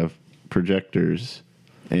the projectors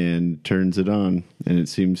and turns it on, and it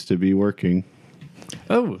seems to be working.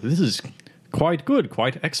 Oh, this is quite good.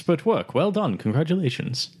 Quite expert work. Well done.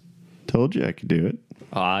 Congratulations. Told you I could do it.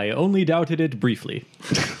 I only doubted it briefly.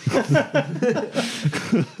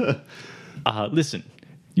 Listen,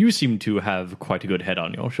 you seem to have quite a good head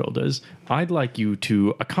on your shoulders. I'd like you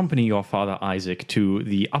to accompany your father Isaac to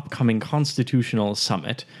the upcoming Constitutional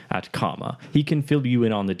Summit at Karma. He can fill you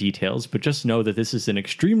in on the details, but just know that this is an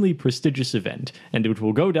extremely prestigious event, and it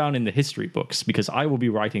will go down in the history books, because I will be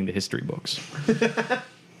writing the history books.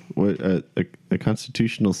 What, a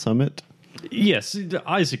Constitutional Summit? Yes,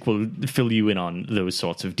 Isaac will fill you in on those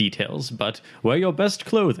sorts of details, but wear your best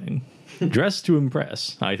clothing. Dress to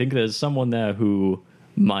impress. I think there's someone there who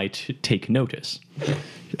might take notice.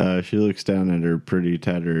 She looks down at her pretty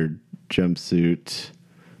tattered jumpsuit.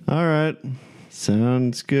 All right.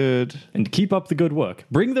 Sounds good. And keep up the good work.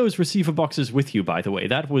 Bring those receiver boxes with you, by the way.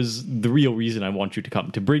 That was the real reason I want you to come,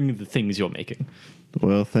 to bring the things you're making.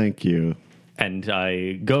 Well, thank you. And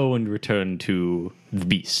I go and return to the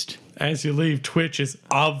beast. As you leave, Twitch is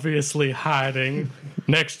obviously hiding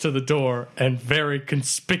next to the door and very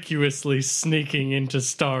conspicuously sneaking into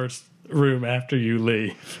Star's room after you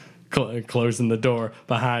leave, closing the door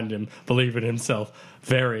behind him, believing himself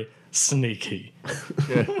very sneaky.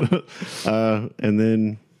 And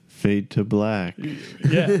then fade to black.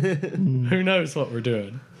 Yeah. Who knows what we're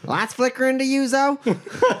doing? Lights flickering to you, Zoe?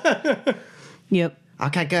 Yep.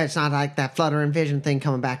 Okay, good. It's not like that fluttering vision thing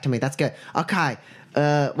coming back to me. That's good. Okay.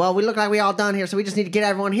 Well, we look like we all done here, so we just need to get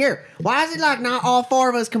everyone here. Why is it like not all four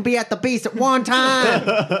of us can be at the beast at one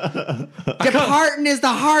time? Departing is the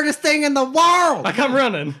hardest thing in the world. I come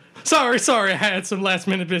running. Sorry, I had some last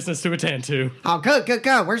minute business to attend to. Oh, good.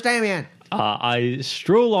 Where's Damien? I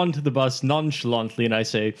stroll onto the bus nonchalantly and I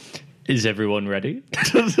say, "Is everyone ready?"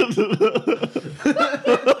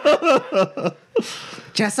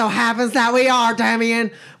 Just so happens that we are,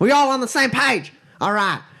 Damien. We all on the same page. All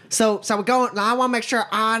right. So we're going. I want to make sure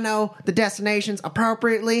I know the destinations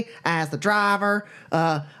appropriately as the driver.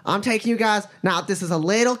 I'm taking you guys. Now, this is a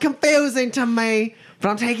little confusing to me, but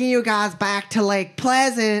I'm taking you guys back to Lake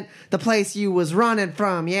Pleasant, the place you was running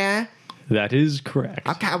from, yeah? That is correct.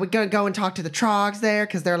 Okay, we're going to go and talk to the Trogs there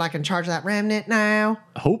because they're like in charge of that remnant now.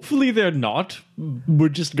 Hopefully they're not. We're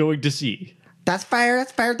just going to see. That's fair.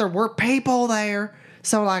 There were people there.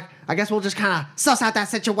 So, like, I guess we'll just kind of suss out that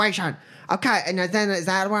situation. Okay, and then is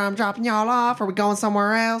that where I'm dropping y'all off? Or are we going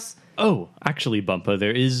somewhere else? Oh, actually, Bumper,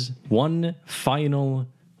 there is one final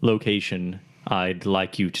location I'd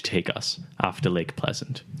like you to take us after Lake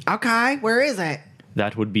Pleasant. Okay, where is it?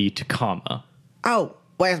 That would be to Karma. Oh,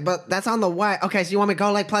 wait, but that's on the way. Okay, so you want me to go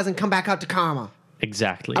to Lake Pleasant, come back up to Karma?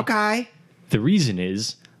 Exactly. Okay. The reason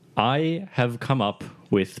is I have come up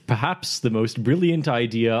with perhaps the most brilliant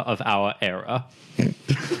idea of our era.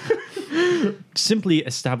 Simply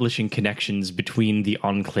establishing connections between the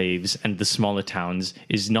enclaves and the smaller towns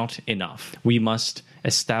is not enough. We must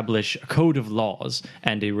establish a code of laws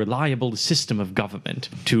and a reliable system of government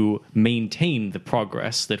to maintain the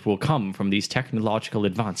progress that will come from these technological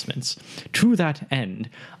advancements. To that end,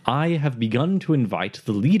 I have begun to invite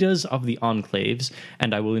the leaders of the enclaves,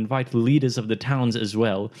 and I will invite the leaders of the towns as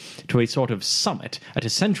well, to a sort of summit at a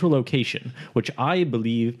central location, which I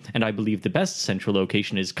believe the best central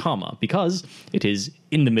location is Karma, because it is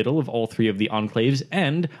in the middle of all three of the enclaves,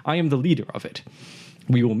 and I am the leader of it.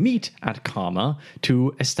 We will meet at Karma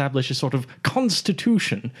to establish a sort of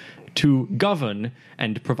constitution to govern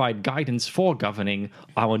and provide guidance for governing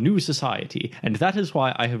our new society. And that is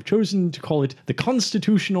why I have chosen to call it the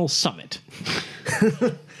Constitutional Summit.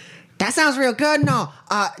 That sounds real good. No,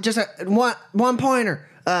 just one pointer.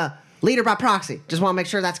 Leader by proxy. Just want to make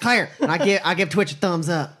sure that's clear. And I give Twitch a thumbs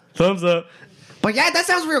up. Thumbs up. But yeah, that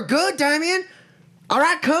sounds real good, Damien. All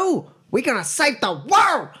right, cool. We're going to save the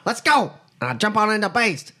world. Let's go. And I jump on into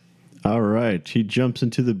Beast. All right. He jumps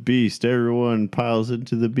into the beast. Everyone piles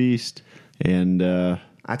into the beast. And I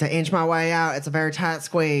have to inch my way out. It's a very tight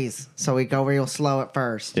squeeze. So we go real slow at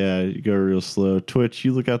first. Yeah, you go real slow. Twitch,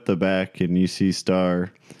 you look out the back and you see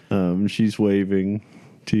Star. She's waving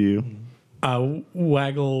to you. I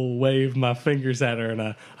wave my fingers at her and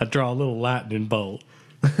I draw a little lightning bolt.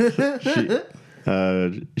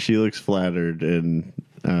 She looks flattered and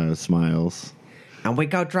smiles. And we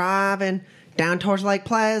go driving down towards Lake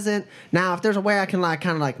Pleasant. Now, if there's a way I can like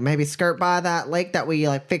kind of like maybe skirt by that lake that we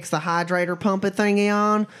like fix the hydrator pumping thingy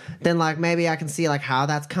on, then like maybe I can see like how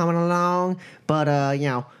that's coming along. But you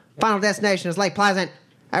know, final destination is Lake Pleasant.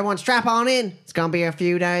 Everyone strap on in. It's gonna be a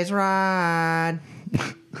few days ride.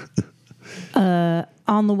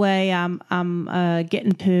 On the way, I'm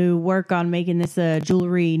getting to work on making this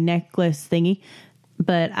jewelry necklace thingy,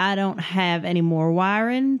 but I don't have any more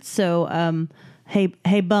wiring. So,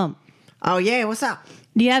 hey, Bump. Oh yeah, what's up?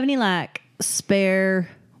 Do you have any like spare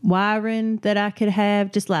wiring that I could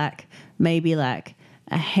have? Just like maybe like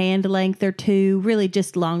a hand length or two, really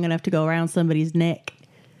just long enough to go around somebody's neck.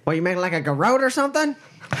 Well, you making like a garrote or something?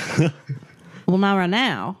 Well, not right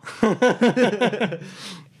now.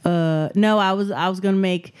 No, I was gonna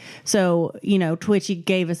make, so you know, Twitchy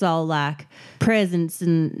gave us all like presents,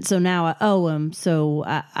 and so now I owe him. So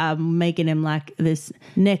I'm making him like this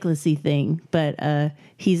necklacey thing, but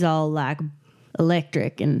he's all like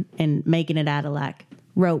electric, and making it out of like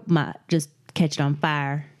rope might just catch it on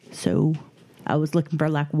fire. So I was looking for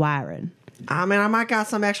like wiring. I mean, I might got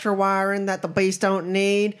some extra wiring that the beast don't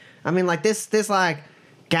need. I mean, like this like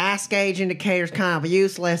gas gauge indicator's kind of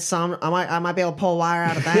useless, so I might be able to pull wire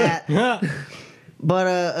out of that.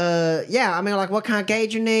 But yeah, I mean, like, what kind of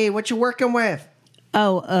gauge you need? What you working with?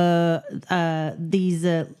 Oh, these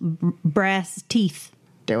brass teeth.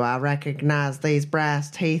 Do I recognize these brass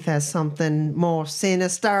teeth as something more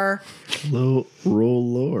sinister? Roll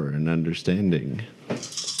lore and understanding.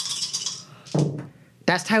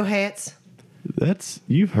 That's 2 hits.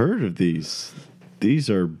 You've heard of these. These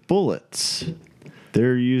are bullets.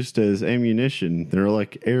 They're used as ammunition. They're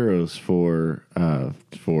like arrows for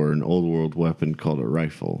an old world weapon called a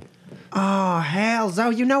rifle. Oh, hell,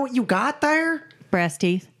 Zoe, you know what you got there? Brass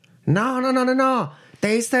teeth? No.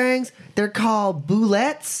 These things, they're called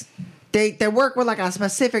bullets. They work with like a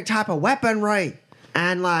specific type of weaponry.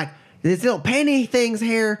 And like these little penny things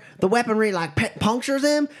here, the weaponry like punctures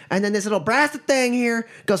them. And then this little brass thing here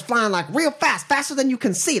goes flying like real fast, faster than you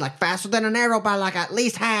can see, like faster than an arrow by like at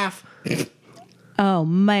least half. Oh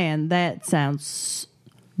man, that sounds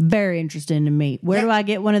very interesting to me. Where do I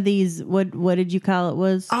get one of these? What did you call it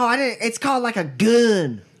was? Oh, I didn't. It's called like a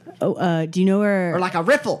gun. Oh, do you know where? Or like a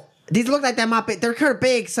rifle. These look like they might be. They're kind of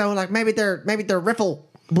big, so like maybe they're rifle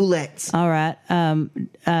bullets. All right.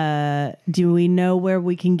 Do we know where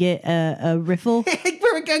we can get a rifle?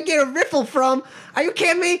 Where we gonna get a rifle from? Are you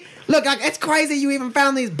kidding me? Look, like it's crazy you even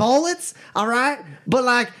found these bullets. All right, but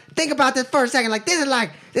like think about this for a second. Like this is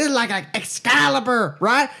like Excalibur,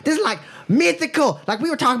 right? This is like mythical. Like we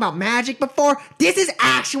were talking about magic before. This is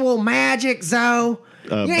actual magic, Zoe.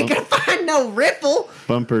 You ain't gonna find no rifle.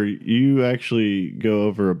 Bumper, you actually go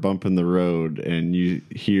over a bump in the road and you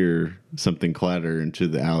hear something clatter into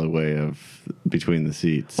the alleyway of between the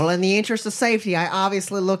seats. Well, in the interest of safety, I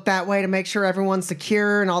obviously look that way to make sure everyone's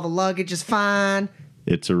secure and all the luggage is fine.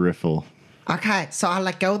 It's a riffle. Okay, so I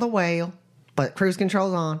let go of the wheel, but cruise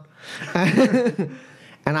control's on. And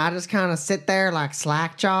I just kind of sit there like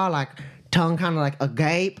slackjaw, like tongue kind of like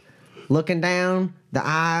agape, looking down the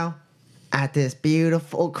aisle at this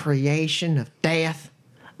beautiful creation of death.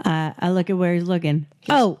 I look at where he's looking.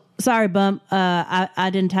 Oh, sorry, Bump. I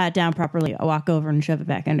didn't tie it down properly. I walk over and shove it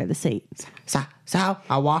back under the seat. So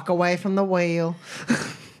I walk away from the wheel.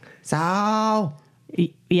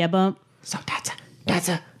 Yeah, Bump. So that's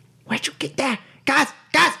a. Where'd you get that, guys?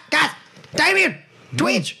 Damien,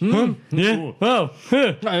 Twitch. Yeah. Oh,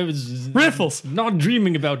 I was riffles. Not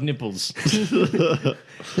dreaming about nipples.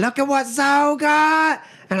 Look at what Zoe got.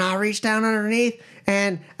 And I reach down underneath,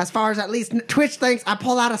 and as far as at least Twitch thinks, I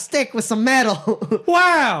pull out a stick with some metal.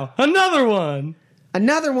 Wow, another one.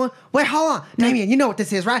 Wait, hold on. Damien, you know what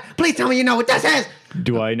this is, right? Please tell me you know what this is.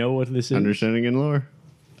 Do I know what this is? Understanding in lore?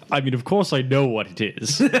 I mean, of course I know what it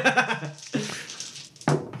is.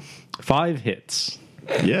 5 hits.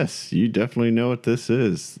 Yes, you definitely know what this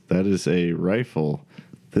is. That is a rifle.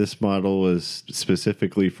 This model was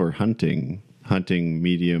specifically for hunting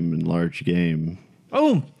medium and large game.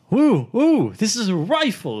 Oh, ooh, this is a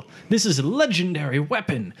rifle. This is a legendary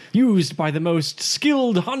weapon used by the most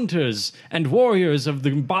skilled hunters and warriors of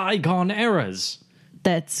the bygone eras.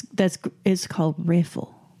 It's called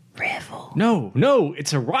riffle. No,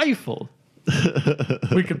 it's a rifle.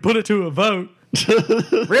 We could put it to a vote.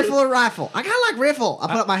 Riffle or rifle? I kind of like riffle. I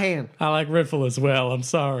put up my hand. I like riffle as well. I'm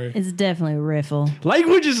sorry. It's definitely a riffle.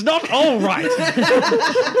 Language is not all right.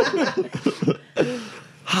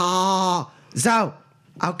 Zoe.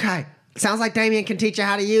 Okay. Sounds like Damien can teach you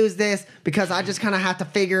how to use this because I just kind of have to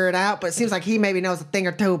figure it out. But it seems like he maybe knows a thing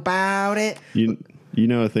or two about it. You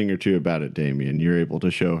know a thing or two about it, Damien. You're able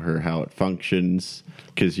to show her how it functions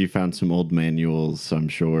because you found some old manuals, I'm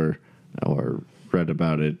sure, or read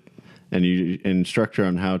about it. And you instruct her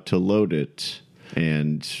on how to load it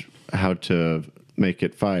and how to make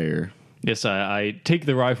it fire. Yes, I take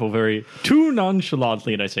the rifle very too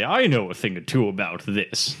nonchalantly and I say, I know a thing or two about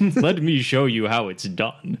this. Let me show you how it's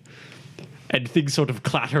done. And things sort of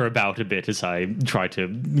clatter about a bit as I try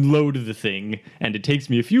to load the thing, and it takes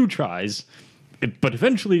me a few tries, but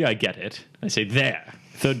eventually I get it. I say, there.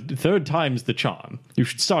 Third time's the charm. You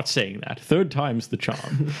should start saying that. Third time's the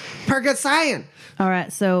charm. Per good saying. All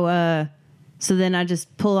right, so then I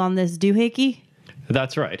just pull on this doohickey.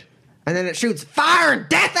 That's right. And then it shoots fire and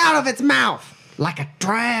death out of its mouth like a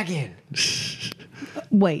dragon.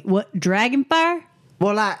 Wait, what? Dragon fire?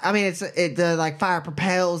 Well, like fire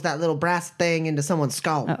propels that little brass thing into someone's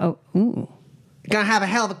skull. Ooh. You're gonna have a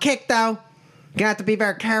hell of a kick, though. You're gonna have to be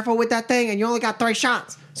very careful with that thing, and you only got 3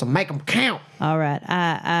 shots, so make them count. All right,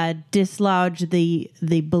 I dislodge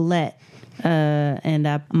the bullet, and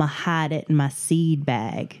I'm gonna hide it in my seed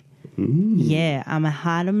bag. Ooh. Yeah, I'm gonna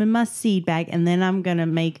hide them in my seed bag, and then I'm gonna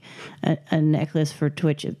make a necklace for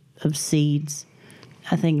Twitch of seeds.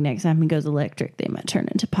 I think next time he goes electric, they might turn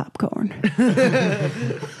into popcorn.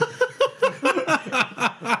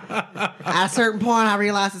 At a certain point, I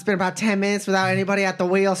realized it's been about 10 minutes without anybody at the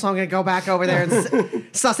wheel, so I'm going to go back over there and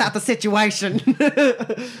suss out the situation.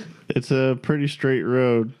 It's a pretty straight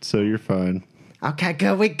road, so you're fine. Okay,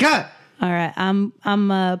 good. We good. All right, I'm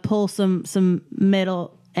pull some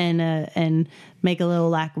metal and make a little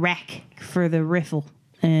like rack for the riffle,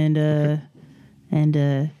 and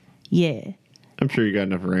yeah. I'm sure you got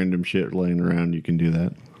enough random shit laying around. You can do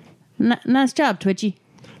that. Nice job, Twitchy.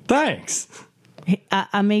 Thanks.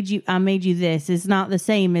 I made you this. It's not the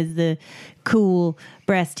same as the cool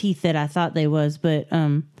brass teeth that I thought they was, but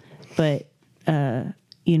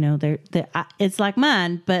you know, it's like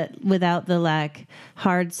mine, but without the like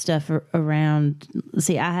hard stuff around.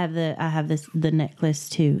 See, I have the necklace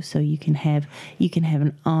too, so you can have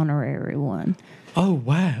an honorary one. Oh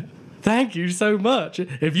wow. Thank you so much.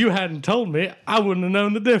 If you hadn't told me, I wouldn't have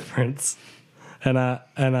known the difference. And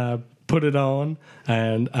I put it on,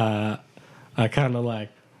 and I kind of like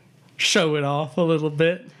show it off a little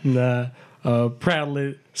bit, and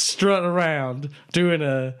proudly strut around, doing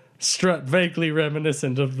a strut vaguely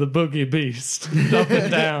reminiscent of the Boogie Beast, up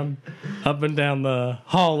and down the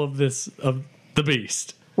hall of the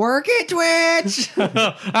Beast. Work it, Twitch.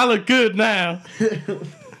 I look good now.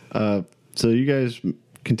 So you guys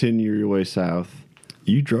continue your way south.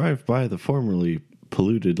 You drive by the formerly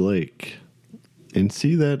polluted lake and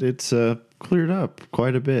see that it's cleared up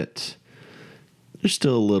quite a bit. There's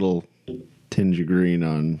still a little tinge of green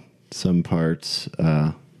on some parts.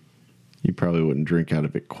 You probably wouldn't drink out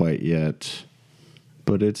of it quite yet,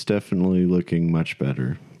 but it's definitely looking much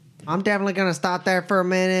better. I'm definitely going to stop there for a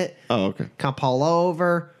minute. Oh, okay. Kind of pull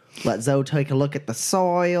over, let Zoe take a look at the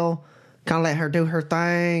soil, kind of let her do her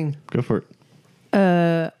thing. Go for it.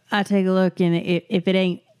 I take a look, and if it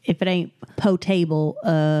ain't potable,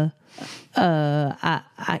 I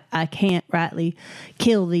can't rightly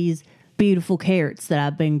kill these beautiful carrots that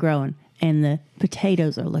I've been growing, and the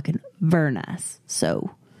potatoes are looking very nice,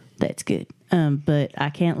 so that's good. But I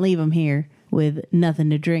can't leave them here with nothing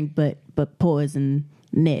to drink but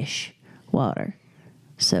poison-ish water.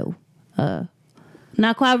 So,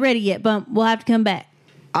 not quite ready yet, but we'll have to come back.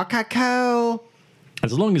 Okay, cool.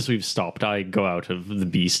 As long as we've stopped, I go out of the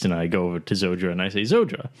beast and I go over to Zodra and I say,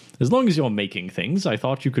 Zodra, as long as you're making things, I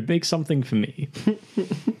thought you could make something for me.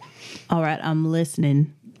 All right, I'm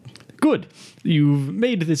listening. Good. You've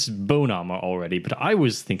made this bone armor already, but I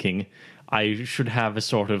was thinking I should have a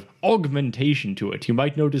sort of augmentation to it. You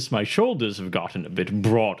might notice my shoulders have gotten a bit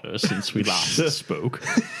broader since we last spoke.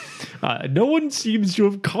 No one seems to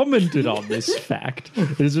have commented on this fact.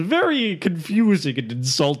 It is very confusing and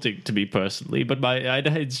insulting to me personally, but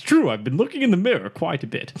it's true. I've been looking in the mirror quite a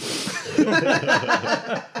bit.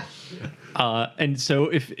 And so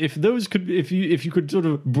if you could sort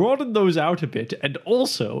of broaden those out a bit, and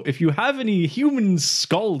also if you have any human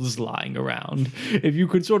skulls lying around, if you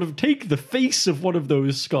could sort of take the face of one of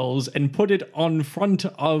those skulls and put it on front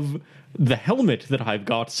of the helmet that I've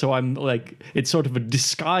got, so I'm like, it's sort of a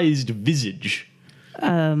disguised visage.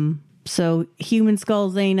 So human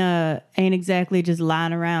skulls ain't exactly just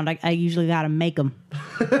lying around. I usually gotta make them.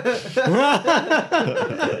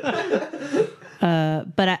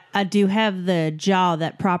 But I do have the jaw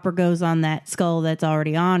that proper goes on that skull that's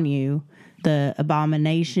already on you, the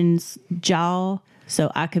abomination's jaw. So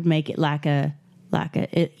I could make it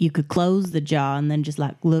you could close the jaw and then just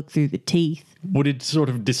like look through the teeth. Would it sort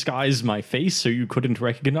of disguise my face so you couldn't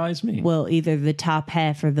recognize me? Well, either the top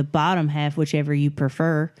half or the bottom half, whichever you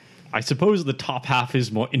prefer. I suppose the top half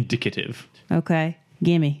is more indicative. Okay,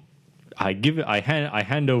 gimme. I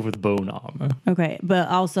hand over the bone armor. Okay, but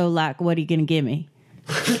also like, what are you gonna give me?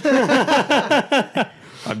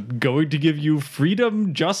 I'm going to give you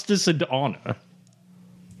freedom, justice, and honor.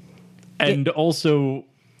 And also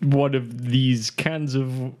one of these cans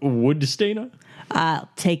of wood stainer. I'll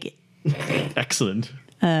take it. Excellent.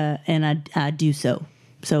 And I do so.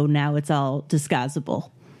 So now it's all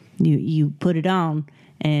disguisable. You put it on,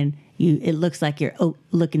 and it looks like you're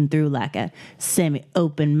looking through like a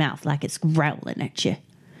semi-open mouth, like it's growling at you.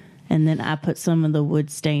 And then I put some of the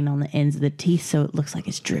wood stain on the ends of the teeth, so it looks like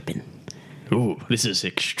it's dripping. Ooh, this is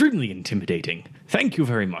extremely intimidating. Thank you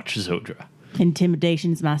very much, Zodra.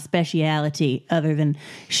 Intimidation's my speciality, other than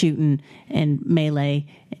shooting and melee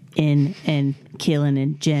and killing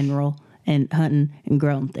in general and hunting and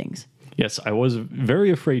growing things. Yes, I was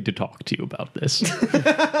very afraid to talk to you about this.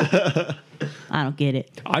 I don't get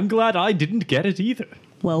it. I'm glad I didn't get it either.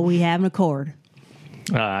 Well, we have an accord.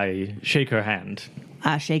 I shake her hand.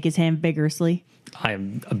 I shake his hand vigorously. I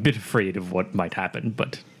am a bit afraid of what might happen,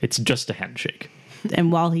 but it's just a handshake.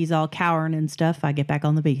 And while he's all cowering and stuff, I get back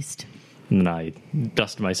on the beast. And I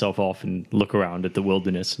dust myself off and look around at the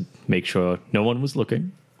wilderness and make sure no one was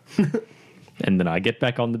looking. And then I get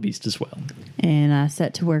back on the beast as well. And I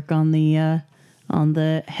set to work on the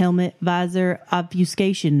helmet visor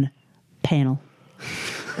obfuscation panel.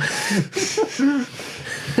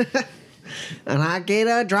 And I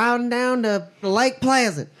get driving down to Lake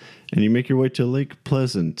Pleasant. And you make your way to Lake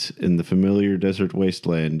Pleasant in the familiar desert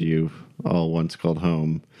wasteland you all once called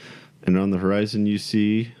home. And on the horizon you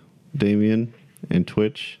see, Damien and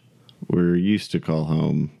Twitch, we're used to call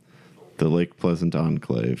home, the Lake Pleasant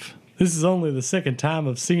Enclave. This is only the second time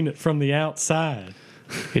I've seen it from the outside.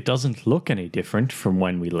 It doesn't look any different from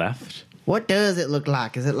when we left. What does it look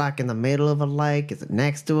like? Is it like in the middle of a lake? Is it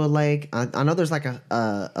next to a lake? I know there's like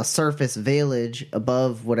a surface village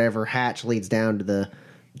above whatever hatch leads down to the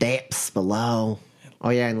depths below. Oh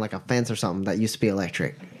yeah, and like a fence or something that used to be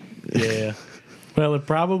electric. Yeah. Well, it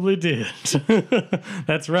probably did.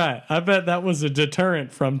 That's right. I bet that was a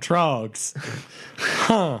deterrent from trogs.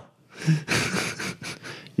 Huh.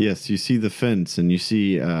 Yes, you see the fence and you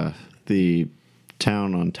see the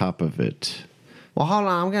town on top of it. Well, hold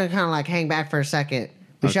on. I'm going to kind of like hang back for a second.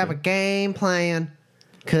 We should have a game plan.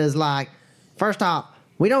 Because, like, first off,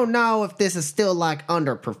 we don't know if this is still like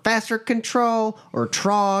under professor control or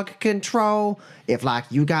Trog control. If like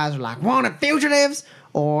you guys are like wanted fugitives,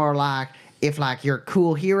 or like if like you're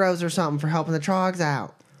cool heroes or something for helping the Trogs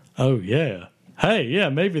out. Oh, yeah. Hey, yeah,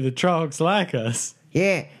 maybe the Trogs like us.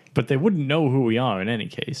 Yeah. But they wouldn't know who we are in any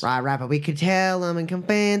case. Right, but we could tell them and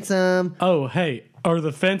convince them. Oh, hey, are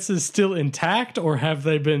the fences still intact or have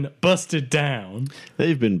they been busted down?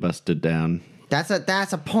 They've been busted down. That's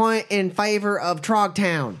a point in favor of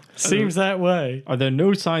Trogtown. Seems that way. Are there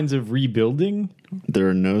no signs of rebuilding? There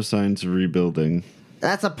are no signs of rebuilding.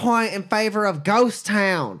 That's a point in favor of Ghost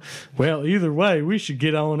Town. Well, either way, we should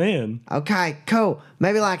get on in. Okay, cool.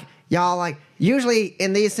 Maybe like y'all like usually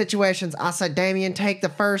in these situations I say Damien take the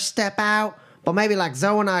first step out, but maybe like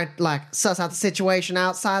Zoe and I like suss out the situation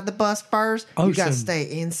outside the bus first. Oh, you gotta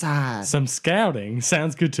stay inside. Some scouting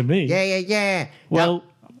sounds good to me. Yeah. Well,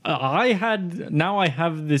 I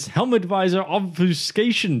have this helmet visor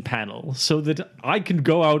obfuscation panel so that I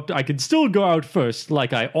can still go out first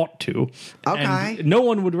like I ought to. Okay. And no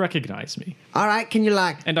one would recognize me. All right, can you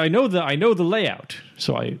like... And I know the layout,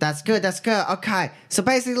 so I... That's good. Okay. So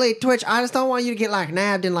basically, Twitch, I just don't want you to get like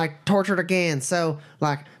nabbed and like tortured again. So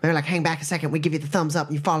like, maybe like hang back a second, we give you the thumbs up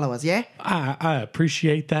and you follow us, yeah? I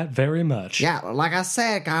appreciate that very much. Yeah, well, like I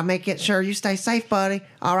said, gotta make it sure you stay safe, buddy.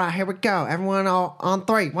 All right, here we go. Everyone all on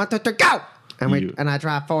 3. 1, 2, 3, go! And I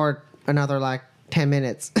drive forward another like 10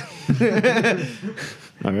 minutes.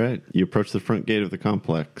 All right. You approach the front gate of the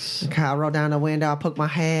complex. Okay, I roll down the window. I poke my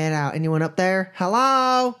head out. Anyone up there?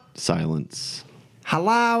 Hello? Silence.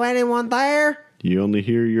 Hello? Anyone there? You only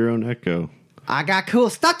hear your own echo. I got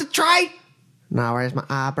cool stuff to trade. Now, where's my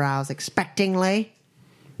eyebrows expectingly?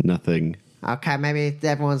 Nothing. Okay, maybe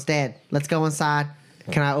everyone's dead. Let's go inside.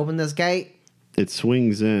 Can I open this gate? It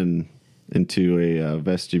swings into a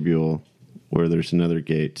vestibule where there's another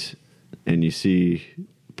gate, and you see,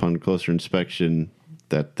 upon closer inspection,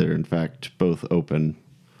 that they're in fact both open.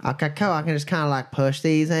 Okay, cool. I can just kind of like push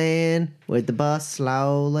these in with the bus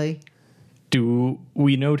slowly. Do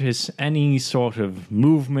we notice any sort of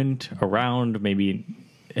movement around, maybe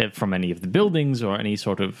from any of the buildings or any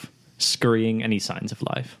sort of scurrying, any signs of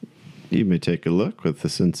life. You may take a look with the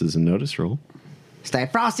senses and notice roll. Stay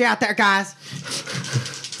frosty out there, guys.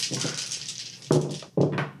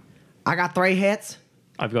 I got 3 hits.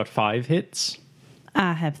 I've got 5 hits.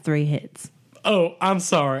 I have 3 hits. Oh, I'm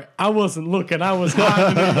sorry. I wasn't looking. I was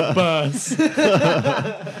hiding in the bus.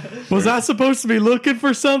 Was I supposed to be looking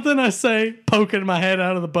for something? I say, poking my head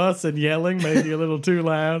out of the bus and yelling, maybe a little too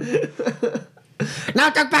loud.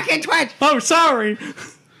 Now duck back in, Twitch. Oh, sorry.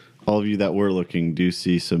 All of you that were looking do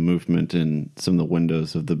see some movement in some of the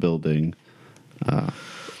windows of the building.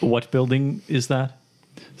 What building is that?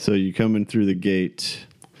 So you come in through the gate.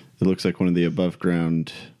 It looks like one of the above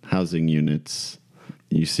ground housing units.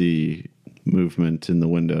 You see movement in the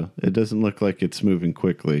window. It doesn't look like it's moving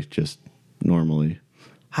quickly, just normally.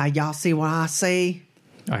 Hi, y'all see what I see?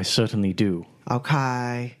 I certainly do.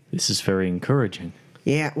 Okay. This is very encouraging.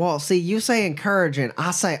 Yeah, well, see, you say encouraging.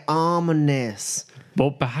 I say ominous.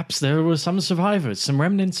 Well, perhaps there were some survivors, some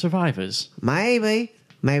remnant survivors. Maybe.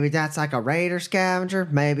 Maybe that's like a raider scavenger.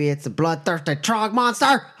 Maybe it's a bloodthirsty trog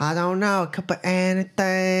monster. I don't know. It could be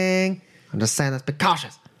anything. I'm just saying, let's be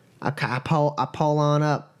cautious. Okay, I pull on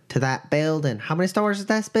up to that building. How many stories is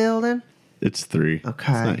this building? It's 3.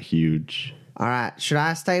 Okay. It's not huge. All right. Should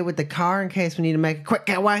I stay with the car in case we need to make a quick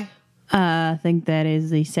getaway? I think that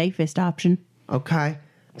is the safest option. Okay.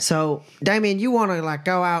 So, Damien, you want to like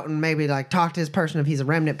go out and maybe like talk to this person if he's a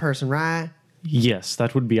remnant person, right? Yes,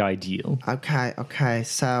 that would be ideal. Okay.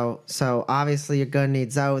 So obviously you're gonna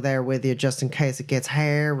need Zoe there with you just in case it gets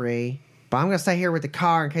hairy. But I'm gonna stay here with the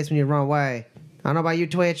car in case we need to run away. I don't know about you,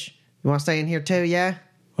 Twitch. You want to stay in here too? Yeah.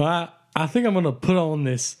 Well, I think I'm going to put on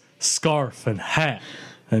this scarf and hat,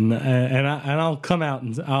 and I'll come out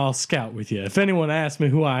and I'll scout with you. If anyone asks me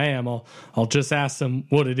who I am, I'll just ask them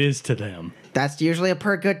what it is to them. That's usually a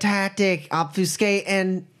pretty good tactic. Obfuscate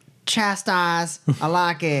and chastise. I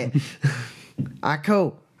like it. All right,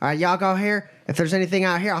 cool. All right, y'all go here. If there's anything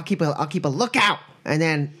out here, I'll keep a lookout, and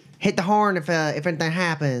then hit the horn if anything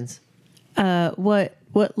happens.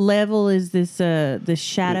 What level is this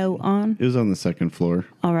shadow on? It was on the 2nd floor.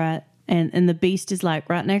 All right. And the beast is like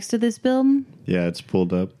right next to this building? Yeah, it's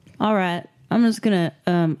pulled up. All right. I'm just going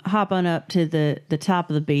to hop on up to the top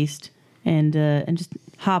of the beast and just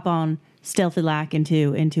hop on stealthy like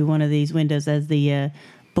into one of these windows as the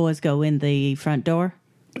boys go in the front door.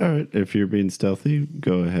 All right. If you're being stealthy,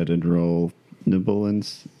 go ahead and roll nimble and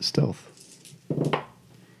stealth.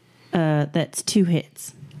 That's 2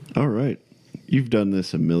 hits. All right. You've done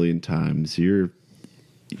this a million times. You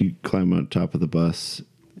climb on top of the bus,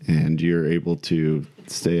 and you're able to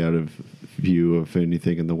stay out of view of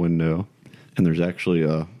anything in the window. And there's actually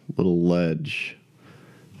a little ledge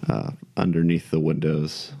underneath the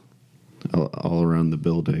windows all around the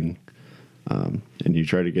building. And you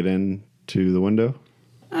try to get in to the window?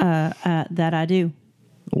 That I do.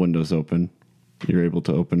 The window's open. You're able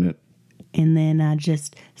to open it. And then I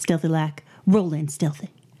just stealthy like roll in stealthy.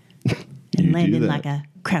 And land in like a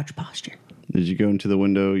crouch posture. Did you go into the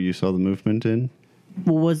window you saw the movement in?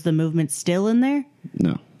 Was the movement still in there?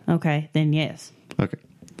 No. Okay, then yes. Okay.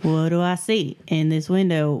 What do I see in this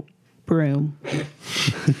window room?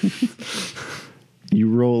 You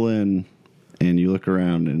roll in and you look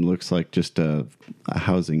around and it looks like just a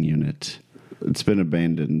housing unit. It's been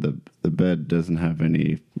abandoned. The bed doesn't have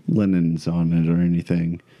any linens on it or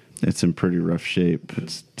anything. It's in pretty rough shape.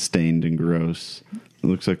 It's stained and gross. It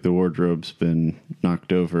looks like the wardrobe's been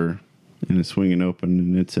knocked over and it's swinging open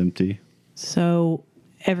and it's empty. So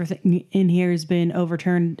everything in here has been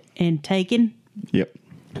overturned and taken? Yep.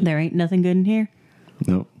 There ain't nothing good in here?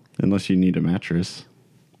 Nope. Unless you need a mattress.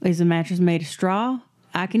 Is the mattress made of straw?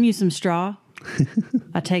 I can use some straw.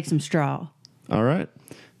 I take some straw. All right.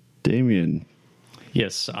 Damien.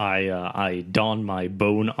 Yes, I don my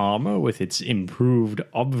bone armor with its improved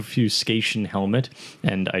obfuscation helmet,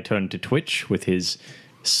 and I turn to Twitch with his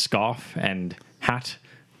scarf and hat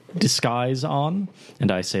disguise on, and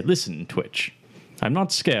I say, "Listen, Twitch, I'm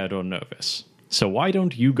not scared or nervous, so why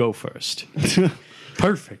don't you go first?"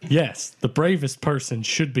 Perfect. Yes, the bravest person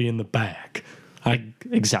should be in the back.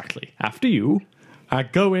 Exactly. After you. I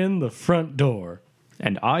go in the front door.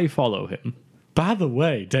 And I follow him. By the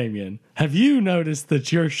way, Damien, have you noticed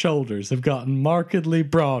that your shoulders have gotten markedly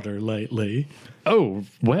broader lately? Oh,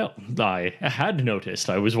 well, I had noticed.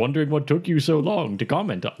 I was wondering what took you so long to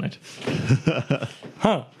comment on it.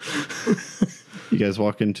 Huh. You guys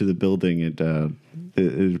walk into the building. It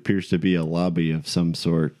appears to be a lobby of some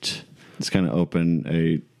sort. It's kind of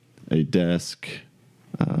open, a desk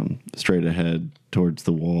straight ahead towards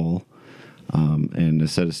the wall, and a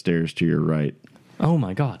set of stairs to your right. Oh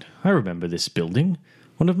my god, I remember this building.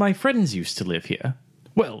 One of my friends used to live here.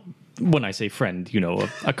 Well, when I say friend,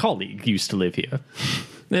 a colleague used to live here.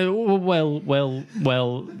 Well,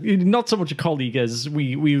 not so much a colleague as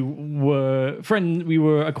we were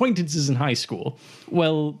acquaintances in high school.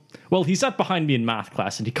 Well, he sat behind me in math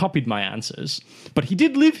class and he copied my answers. But he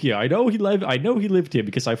did live here. I know he lived here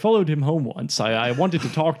because I followed him home once. I wanted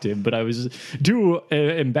to talk to him, but I was too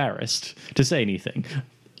embarrassed to say anything.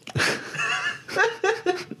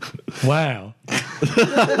 Wow.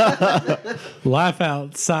 Life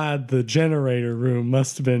outside the generator room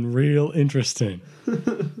must have been real interesting.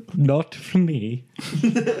 Not for me.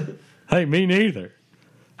 Hey, me neither.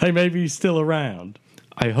 Hey, maybe he's still around.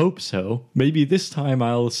 I hope so. Maybe this time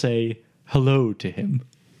I'll say hello to him.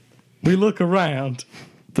 We look around.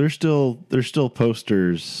 There's still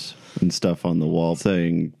posters and stuff on the wall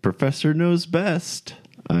saying "Professor knows best"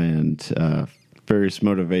 and various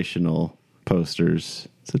motivational posters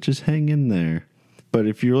such as "Hang in there." But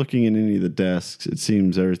if you're looking at any of the desks, it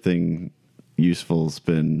seems everything useful's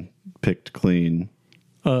been picked clean.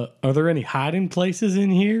 Are there any hiding places in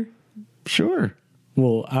here? Sure.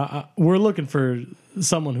 Well, we're looking for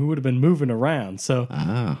someone who would have been moving around. So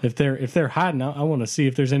if they're hiding, I want to see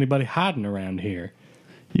if there's anybody hiding around here.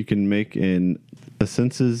 You can make a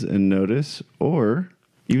senses and notice, or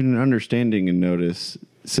even an understanding and notice,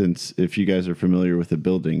 since if you guys are familiar with the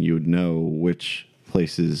building, you would know which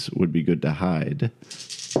places would be good to hide,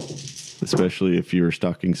 especially if you were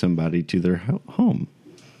stalking somebody to their home.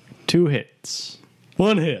 2 hits.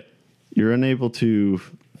 1 hit. You're unable to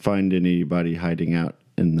find anybody hiding out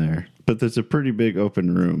in there, but there's a pretty big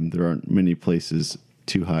open room. There aren't many places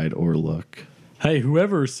to hide or look. Hey,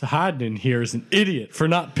 whoever's hiding in here is an idiot for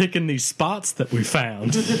not picking these spots that we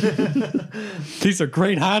found. These are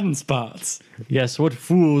great hiding spots. Yes, what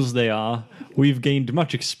fools they are. We've gained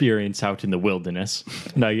much experience out in the wilderness.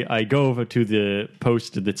 And I go over to the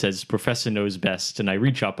poster that says "Professor knows best," and I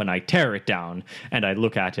reach up and I tear it down, and I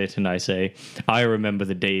look at it and I say, I remember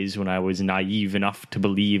the days when I was naive enough to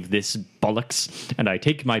believe this bollocks, and I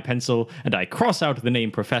take my pencil and I cross out the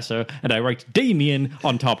name Professor and I write Damien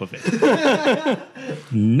on top of it.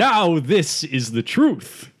 Now this is the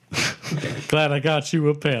truth. Glad I got you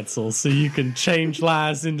a pencil so you can change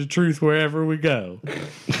lies into truth wherever we go.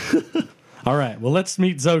 All right, well, let's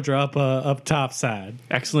meet Zodra up top side.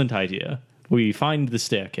 Excellent idea. We find the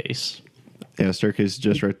staircase. Yeah, the staircase is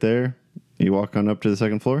just right there. You walk on up to the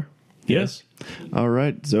second floor? Yes. All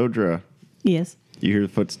right, Zodra. Yes. You hear the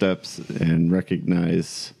footsteps and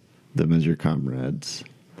recognize them as your comrades.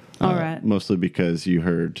 All right. Mostly because you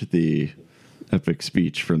heard the epic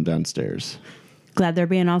speech from downstairs. Glad they're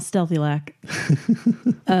being all stealthy like.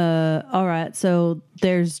 All right, so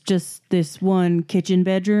there's just this one kitchen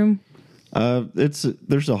bedroom.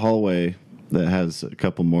 There's a hallway that has a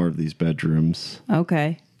couple more of these bedrooms.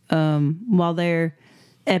 Okay. While they're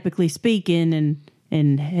epically speaking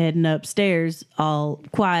and heading upstairs, all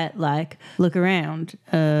quiet like, look around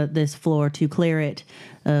this floor to clear it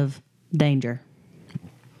of danger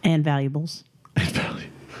and valuables.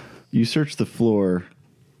 You search the floor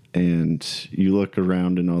and you look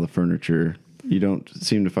around in all the furniture. You don't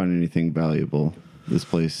seem to find anything valuable. This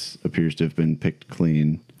place appears to have been picked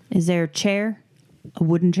clean. Is there a chair? A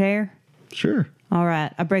wooden chair? Sure. All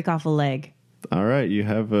right. I break off a leg. All right. You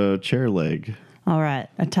have a chair leg. All right.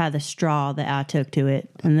 I tie the straw that I took to it.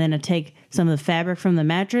 And then I take some of the fabric from the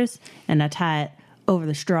mattress and I tie it over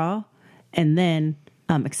the straw. And then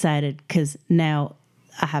I'm excited because now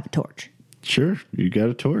I have a torch. Sure. You got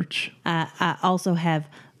a torch. I also have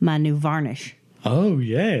my new varnish. Oh,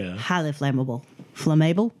 yeah. Highly flammable.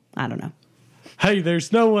 Flammable? I don't know. Hey,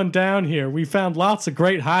 there's no one down here. We found lots of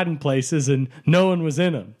great hiding places and no one was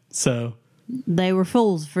in them. So they were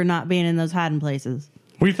fools for not being in those hiding places.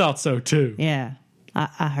 We thought so too. Yeah,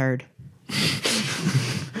 I heard.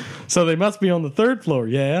 So they must be on the 3rd floor,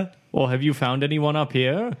 yeah? Well, have you found anyone up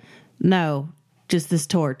here? No, just this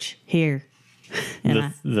torch here.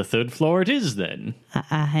 And the 3rd floor it is then.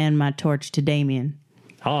 I hand my torch to Damien.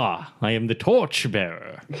 Ah, I am the torch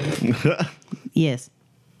bearer. Yes.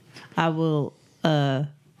 I will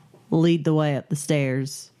lead the way up the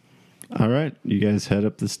stairs. All right, you guys head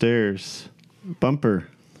up the stairs. Bumper.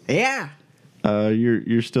 Yeah.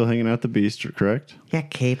 You're still hanging out the beast, correct? Yeah,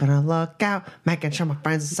 keeping a lookout, making sure my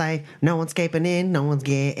friends are safe. No one's escaping in, no one's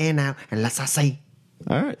getting out, unless I see.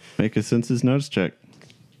 All right, make a senses notice check.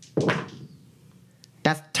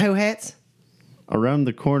 That's 2 hits. Around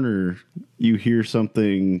the corner, you hear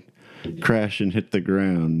something crash and hit the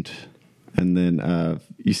ground. And then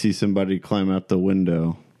you see somebody climb out the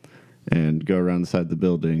window and go around the side of the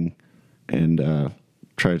building and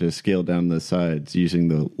try to scale down the sides using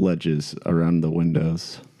the ledges around the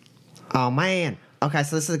windows. Oh, man. Okay,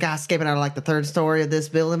 so this is the guy escaping out of like the third story of this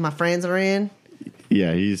building my friends are in?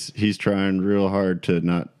 Yeah, he's trying real hard to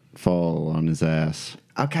not fall on his ass.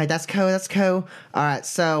 Okay, that's cool. That's cool. All right,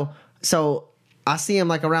 so I see him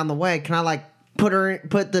like around the way. Can I like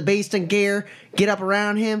put the beast in gear, get up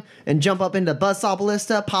around him, and jump up into Buzzsaw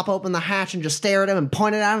Ballista, pop open the hatch, and just stare at him and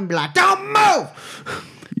point it at him and be like, "Don't move!"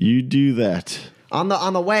 You do that. On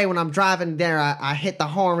the way when I'm driving there, I hit the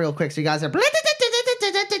horn real quick, so you guys are,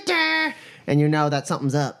 and you know that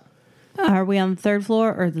something's up. Are we on the third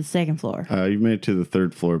floor or the second floor? You've made it to the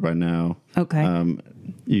third floor by now. Okay.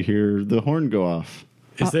 You hear the horn go off.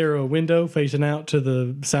 Is there a window facing out to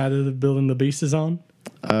the side of the building the beast is on?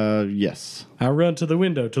 Yes. I run to the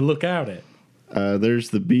window to look out at. There's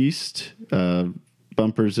the beast.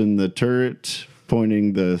 Bumpers in the turret,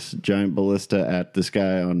 pointing the giant ballista at this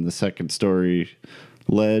guy on the second story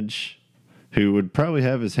ledge, who would probably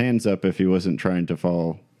have his hands up if he wasn't trying to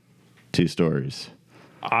fall 2 stories.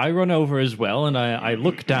 I run over as well, and I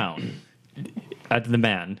look down at the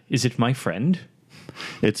man. Is it my friend?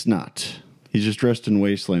 It's not. He's just dressed in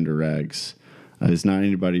Wastelander rags. It's not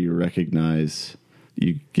anybody you recognize.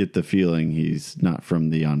 You get the feeling he's not from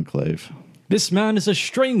the Enclave. This man is a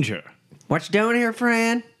stranger. What you doing here,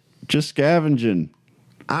 friend? Just scavenging.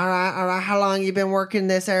 All right. How long you been working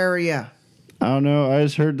this area? I don't know. I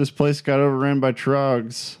just heard this place got overran by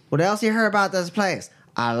trogs. What else you heard about this place?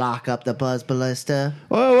 I lock up the Buzz Ballista.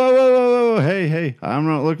 Whoa. Hey. I'm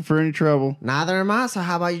not looking for any trouble. Neither am I, so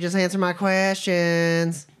how about you just answer my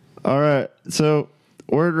questions? All right. So,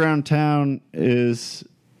 word around town is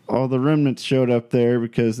all the remnants showed up there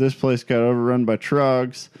because this place got overrun by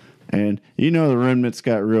trogs. And you know the remnants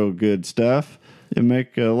got real good stuff. They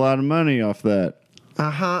make a lot of money off that.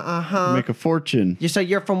 Make a fortune. So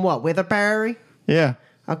you're from what, Witherberry? Yeah.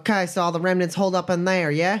 Okay, so all the remnants hold up in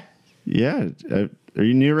there, yeah? Yeah. Are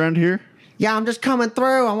you new around here? Yeah, I'm just coming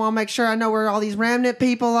through. I want to make sure I know where all these remnant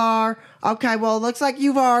people are. Okay, well, it looks like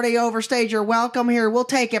you've already overstayed your welcome here. We'll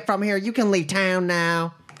take it from here. You can leave town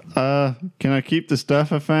now. Can I keep the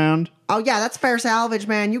stuff I found? Oh, yeah, that's fair salvage,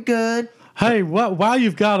 man. You good? Hey, while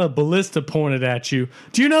you've got a ballista pointed at you,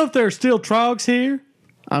 do you know if there are still trogs here?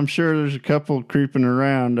 I'm sure there's a couple creeping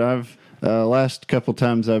around. Last couple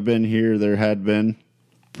times I've been here, there had been.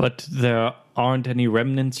 But there aren't any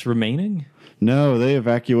remnants remaining? No, they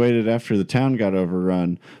evacuated after the town got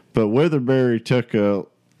overrun. But Witherberry took a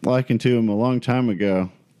liking to him a long time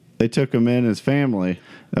ago. They took him in as family.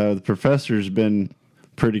 The professor's been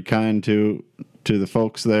pretty kind to the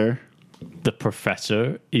folks there. The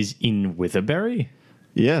professor is in Witherberry?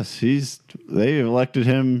 Yes, they elected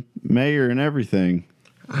him mayor and everything.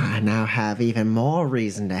 I now have even more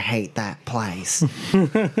reason to hate that place.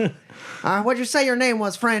 What'd you say your name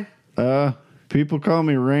was, friend? People call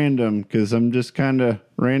me Random because I'm just kind of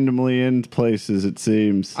randomly in places, it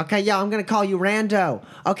seems. Okay, yeah, I'm going to call you Rando.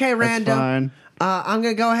 Okay, Rando. That's fine. I'm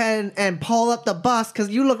going to go ahead and pull up the bus because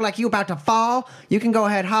you look like you about to fall. You can go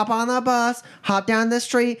ahead, hop on the bus, hop down the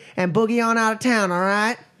street, and boogie on out of town, all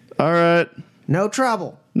right? All right. No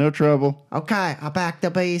trouble. No trouble. Okay, I back the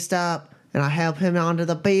beast up, and I help him onto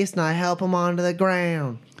the beast, and I help him onto the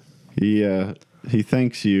ground. He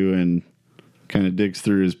thanks you and kind of digs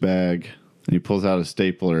through his bag, and he pulls out a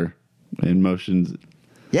stapler and motions.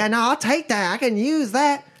 Yeah, no, I'll take that. I can use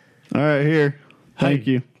that. All right, here. Thank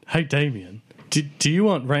you. Hey, Damien, do you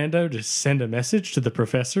want Rando to send a message to the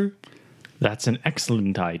professor? That's an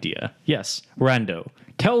excellent idea. Yes, Rando,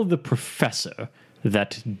 tell the professor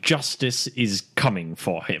that justice is coming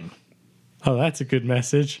for him. Oh, that's a good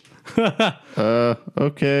message.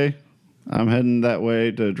 Okay. I'm heading that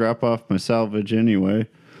way to drop off my salvage anyway.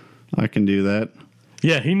 I can do that.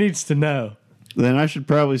 Yeah, he needs to know. Then I should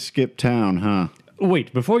probably skip town, huh?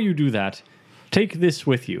 Wait, before you do that, take this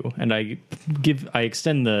with you, and I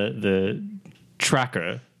extend the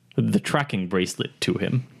tracking bracelet to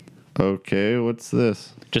him. Okay, what's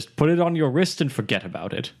this? Just put it on your wrist and forget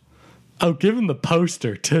about it. Oh, give him the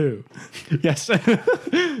poster, too. Yes.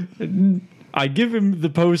 I give him the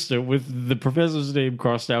poster with the professor's name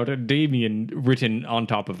crossed out and Damien written on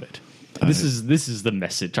top of it. This is the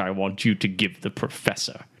message I want you to give the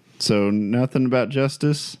professor. So nothing about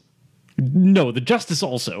justice? No, the justice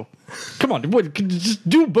also. Come on, just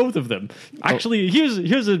do both of them. Actually,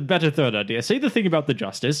 here's a better third idea. Say the thing about the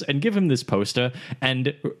justice and give him this poster,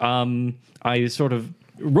 and I sort of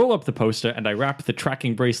roll up the poster and I wrap the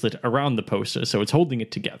tracking bracelet around the poster so it's holding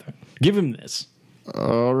it together. Give him this.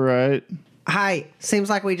 All right. Hey,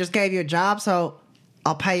 seems like we just gave you a job, so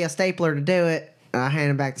I'll pay you a stapler to do it. And I hand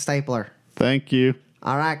him back the stapler. Thank you.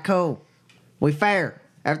 All right, cool. We fair.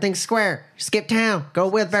 Everything's square. Skip town. Go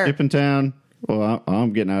Witherberry. Skipping town. Well,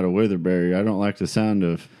 I'm getting out of Witherberry. I don't like the sound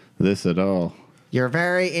of this at all. You're a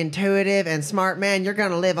very intuitive and smart man. You're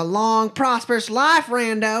going to live a long, prosperous life,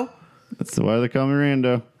 Rando. That's why they call me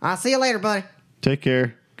Rando. I'll see you later, buddy. Take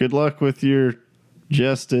care. Good luck with your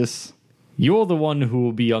justice. You're the one who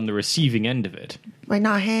will be on the receiving end of it. Wait,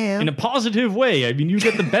 not him. In a positive way. I mean, you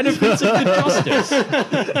get the benefits of the justice.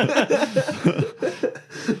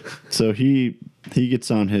 So he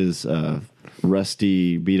gets on his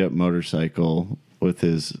rusty, beat-up motorcycle with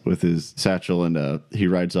his satchel, and he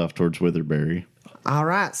rides off towards Witherberry. All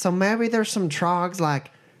right, so maybe there's some trogs,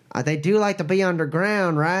 like, they do like to be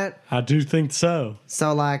underground, right? I do think so.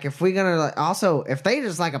 So, like, if we're gonna, like, also, if they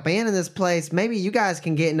just, like, abandon this place, maybe you guys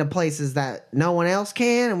can get into places that no one else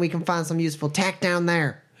can, and we can find some useful tech down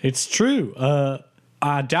there. It's true.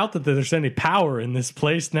 I doubt that there's any power in this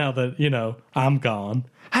place now that, I'm gone.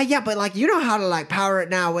 Hey, yeah, but, like, you know how to, like, power it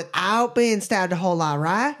now without being stabbed a whole lot,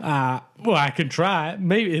 right? Well, I can try.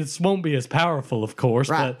 Maybe it won't be as powerful, of course,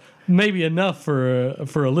 Right. but maybe enough for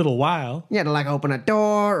a little while. Yeah, to, like, open a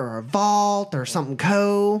door or a vault or something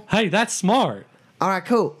cool. Hey, that's smart. All right,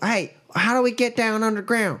 cool. Hey, how do we get down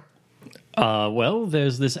underground? Well,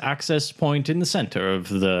 there's this access point in the center of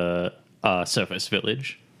the surface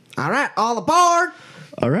village. All right, all aboard!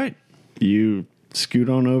 All right. You scoot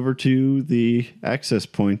on over to the access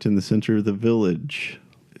point in the center of the village.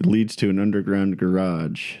 It leads to an underground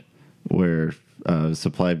garage where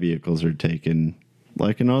supply vehicles are taken,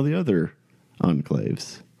 like in all the other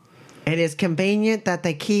enclaves. It is convenient that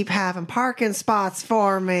they keep having parking spots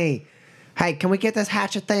for me. Hey, can we get this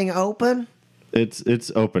hatchet thing open?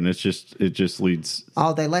 It's open. It just leads.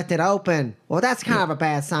 Oh, they left it open. Well, that's kind of a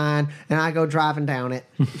bad sign, and I go driving down it.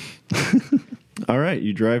 All right,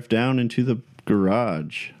 you drive down into the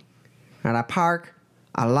garage. And I park.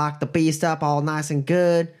 I lock the beast up all nice and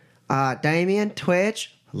good. Damien,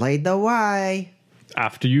 Twitch, lead the way.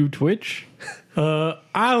 After you, Twitch? I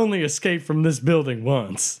only escaped from this building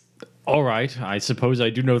once. All right, I suppose I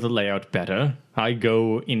do know the layout better. I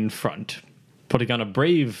go in front, putting on a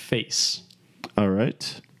brave face. All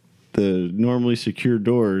right. The normally secure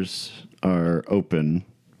doors are open.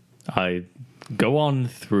 I go on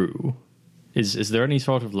through. Is there any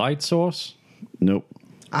sort of light source? Nope.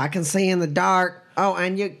 I can see in the dark. Oh,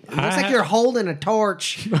 and it looks like you're holding a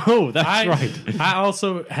torch. Oh, that's right. I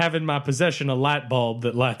also have in my possession a light bulb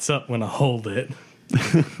that lights up when I hold it.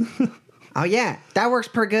 Oh, yeah, that works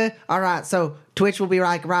pretty good. All right, so Twitch will be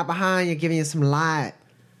like right behind you, giving you some light.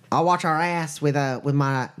 I'll watch our ass with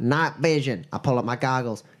my night vision. I pull up my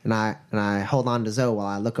goggles and I hold on to Zoe while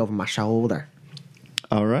I look over my shoulder.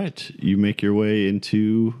 All right. You make your way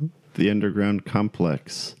into the underground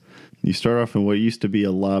complex. You start off in what used to be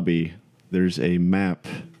a lobby. There's a map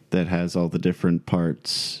that has all the different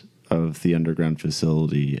parts of the underground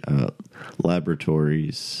facility,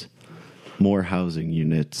 laboratories, more housing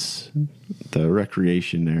units, the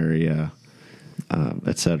recreation area,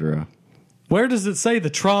 etc. Where does it say the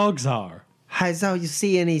trogs are? Hey, Zoe, you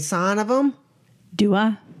see any sign of them? Do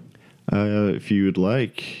I? If you would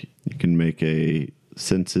like, you can make a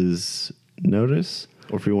senses notice,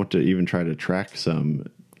 or if you want to even try to track some,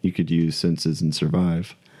 you could use senses and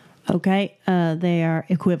survive. Okay, they are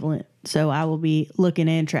equivalent, so I will be looking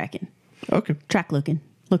and tracking. Okay. Track looking,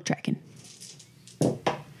 look tracking.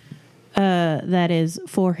 That is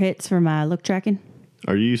 4 hits for my look tracking.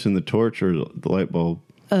 Are you using the torch or the light bulb?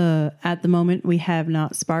 At the moment, we have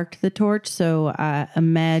not sparked the torch, so I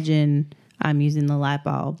imagine I'm using the light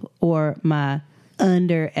bulb or my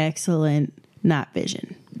under excellent night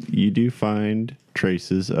vision. You do find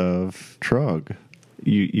traces of Trog.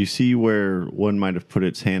 You see where one might have put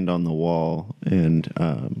its hand on the wall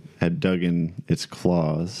and had dug in its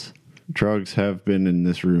claws. Trogs have been in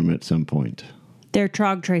this room at some point. There are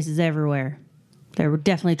Trog traces everywhere. There were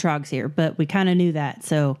definitely Trogs here, but we kind of knew that,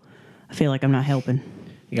 so I feel like I'm not helping.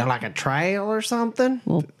 You got like a trail or something?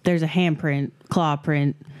 Well, there's a handprint, claw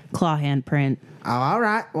handprint. Oh, all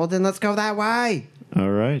right. Well, then let's go that way.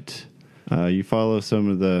 All right. You follow some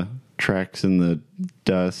of the tracks in the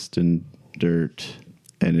dust and dirt,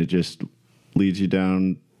 and it just leads you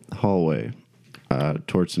down the hallway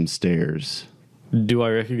towards some stairs. Do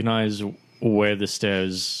I recognize where the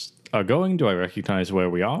stairs are going? Do I recognize where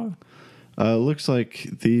we are? Looks like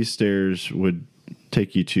these stairs would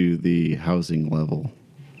take you to the housing level.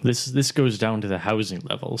 This goes down to the housing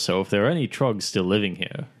level, so if there are any Trogs still living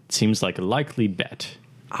here, it seems like a likely bet.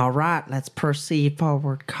 All right, let's proceed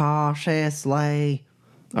forward cautiously.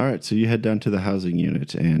 All right, so you head down to the housing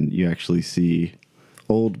unit, and you actually see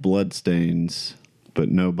old bloodstains, but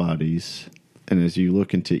no bodies. And as you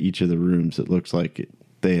look into each of the rooms, it looks like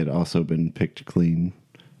they had also been picked clean.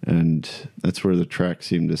 And that's where the track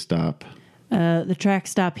seemed to stop. The track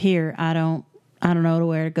stop here. I don't know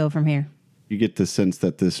where to go from here. You get the sense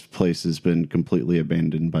that this place has been completely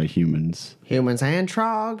abandoned by humans. Humans and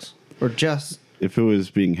trogs? Or just... If it was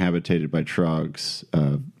being habitated by trogs,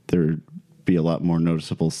 there'd be a lot more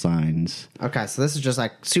noticeable signs. Okay, so this is just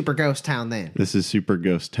like super ghost town then. This is super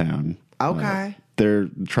ghost town. Okay. Their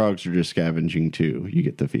trogs are just scavenging too, you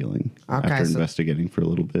get the feeling, after investigating for a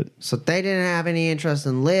little bit. So they didn't have any interest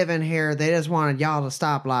in living here. They just wanted y'all to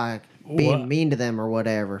stop, like, being mean to them or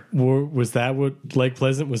whatever. Was that what Lake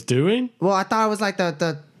Pleasant was doing? Well, I thought it was like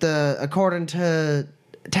the according to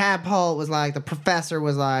Tadpole, it was like the professor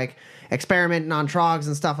was like experimenting on trogs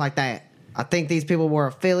and stuff like that. I think these people were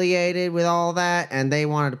affiliated with all that, and they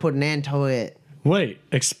wanted to put an end to it. Wait,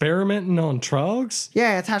 experimenting on trogs?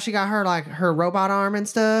 Yeah, that's how she got her robot arm and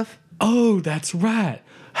stuff. Oh, that's right.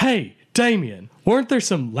 Hey, Damien, weren't there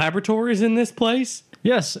some laboratories in this place?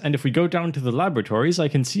 Yes, and if we go down to the laboratories, I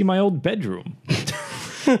can see my old bedroom.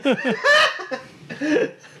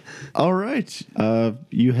 All right.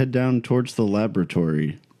 You head down towards the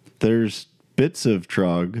laboratory. There's bits of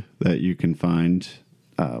trog that you can find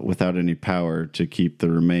without any power to keep the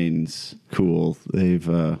remains cool.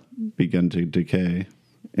 They've begun to decay.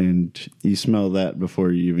 And you smell that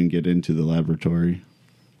before you even get into the laboratory.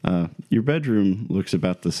 Your bedroom looks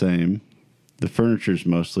about the same. The furniture's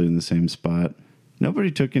mostly in the same spot.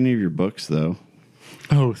 Nobody took any of your books, though.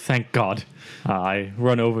 Oh, thank God. I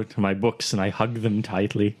run over to my books and I hug them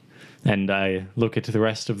tightly. And I look at the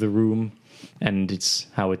rest of the room, and it's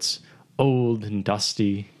old and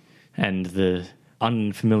dusty, and the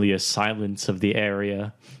unfamiliar silence of the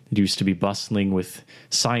area. It used to be bustling with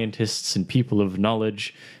scientists and people of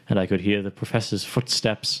knowledge, and I could hear the professor's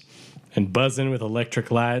footsteps. And buzzing with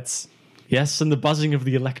electric lights. Yes, and the buzzing of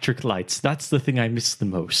the electric lights. That's the thing I miss the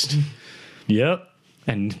most. Yep.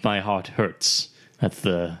 And my heart hurts at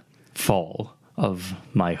the fall of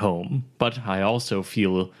my home. But I also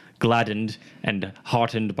feel gladdened and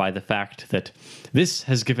heartened by the fact that this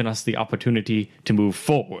has given us the opportunity to move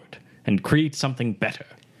forward and create something better.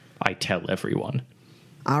 I tell everyone.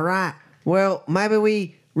 All right. Well, maybe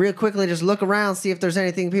we real quickly just look around, see if there's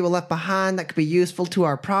anything people left behind that could be useful to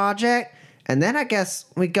our project. And then I guess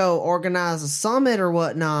we go organize a summit or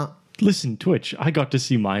whatnot. Listen, Twitch, I got to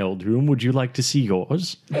see my old room. Would you like to see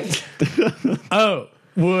yours? Oh,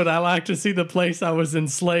 would I like to see the place I was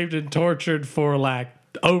enslaved and tortured for like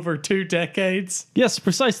over 2 decades? Yes,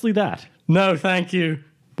 precisely that. No, thank you.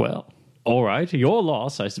 Well, all right, your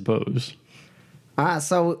loss, I suppose. All right,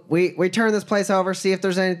 so we turn this place over, see if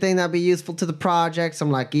there's anything that'd be useful to the project, some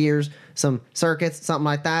like gears, some circuits, something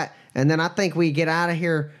like that. And then I think we get out of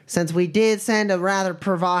here, since we did send a rather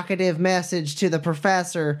provocative message to the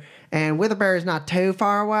professor, and Witherberry's not too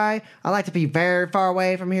far away. I like to be very far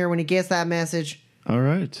away from here when he gets that message. All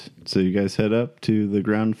right. So you guys head up to the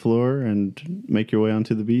ground floor and make your way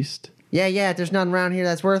onto the beast? Yeah, if there's nothing around here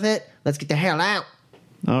that's worth it, let's get the hell out.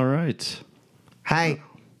 All right. Hey,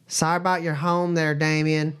 sorry about your home there,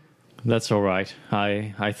 Damien. That's all right.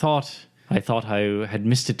 I thought I had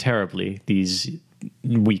missed it terribly these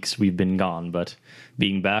weeks we've been gone, but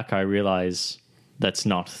being back, I realize that's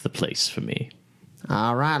not the place for me.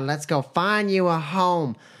 All right, let's go find you a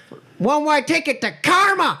home. One-way ticket to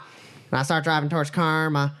Karma! And I start driving towards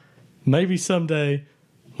Karma. Maybe someday,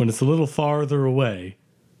 when it's a little farther away,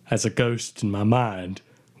 as a ghost in my mind,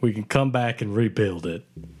 we can come back and rebuild it.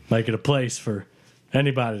 Make it a place for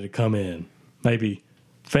anybody to come in. Maybe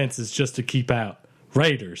fences just to keep out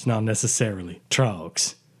raiders, not necessarily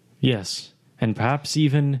trogs. Yes, and perhaps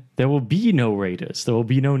even there will be no raiders. There will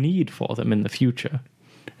be no need for them in the future.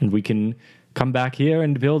 And we can come back here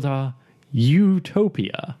and build our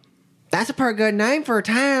utopia. That's a pretty good name for a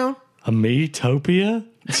town. A me-topia?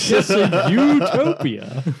 Just a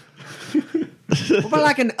utopia. What about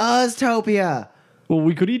like an Uztopia? Well,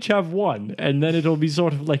 we could each have one, and then it'll be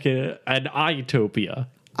sort of like an itopia.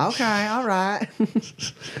 Okay, all right.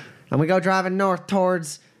 And we go driving north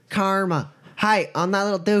towards Karma. Hey, on that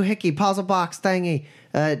little doohickey puzzle box thingy,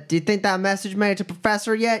 do you think that message made it to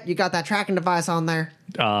Professor yet? You got that tracking device on there?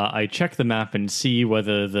 I check the map and see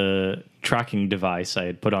whether the tracking device I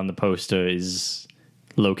had put on the poster is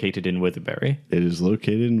located in Witherberry. It is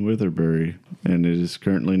located in Witherberry, and it is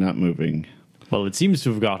currently not moving. Well, it seems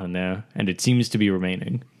to have gotten there, and it seems to be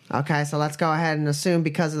remaining. Okay, so let's go ahead and assume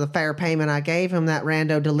because of the fair payment I gave him that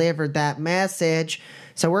Rando delivered that message.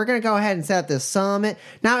 So we're going to go ahead and set up this summit.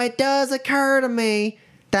 Now, it does occur to me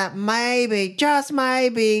that maybe, just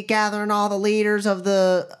maybe, gathering all the leaders of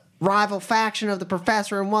the rival faction of the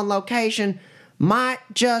professor in one location might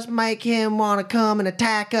just make him want to come and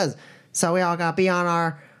attack us. So we all gotta be on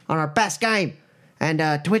our best game.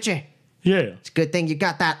 And Twitchy, Yeah. it's a good thing you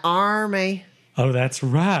got that army. Oh, that's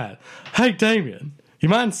right. Hey, Damien, you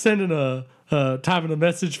mind sending typing a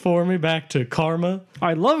message for me back to Karma?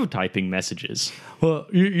 I love typing messages. Well,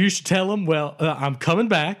 you should tell them, I'm coming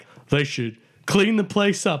back. They should clean the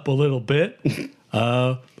place up a little bit,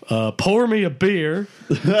 pour me a beer,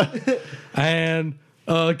 and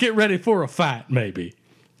get ready for a fight, maybe.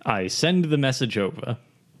 I send the message over.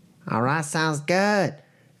 All right, sounds good.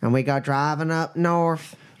 And we go driving up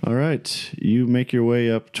north. All right, you make your way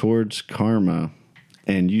up towards Karma,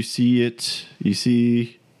 and you see it. You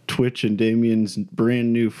see Twitch and Damien's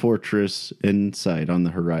brand new fortress in sight on the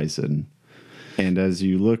horizon. And as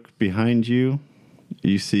you look behind you,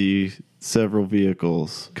 you see several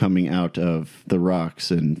vehicles coming out of the rocks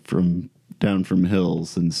and down from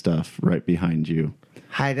hills and stuff right behind you.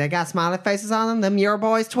 Hey, they got smiley faces on them? Them your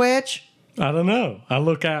boys, Twitch? I don't know. I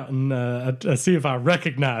look out and I see if I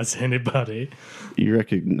recognize anybody. You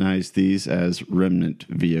recognize these as remnant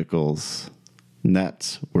vehicles. And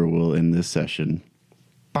that's where we'll end this session.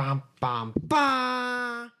 Bum, bum,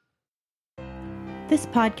 bum. This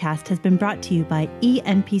podcast has been brought to you by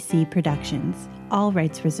ENPC Productions. All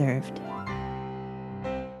rights reserved.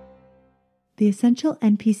 The Essential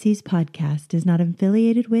NPCs podcast is not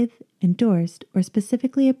affiliated with, endorsed, or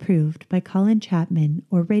specifically approved by Colin Chapman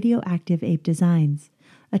or Radioactive Ape Designs.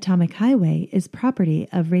 Atomic Highway is property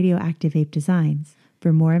of Radioactive Ape Designs.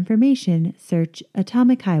 For more information, search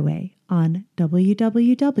Atomic Highway on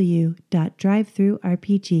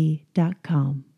www.drivethroughrpg.com.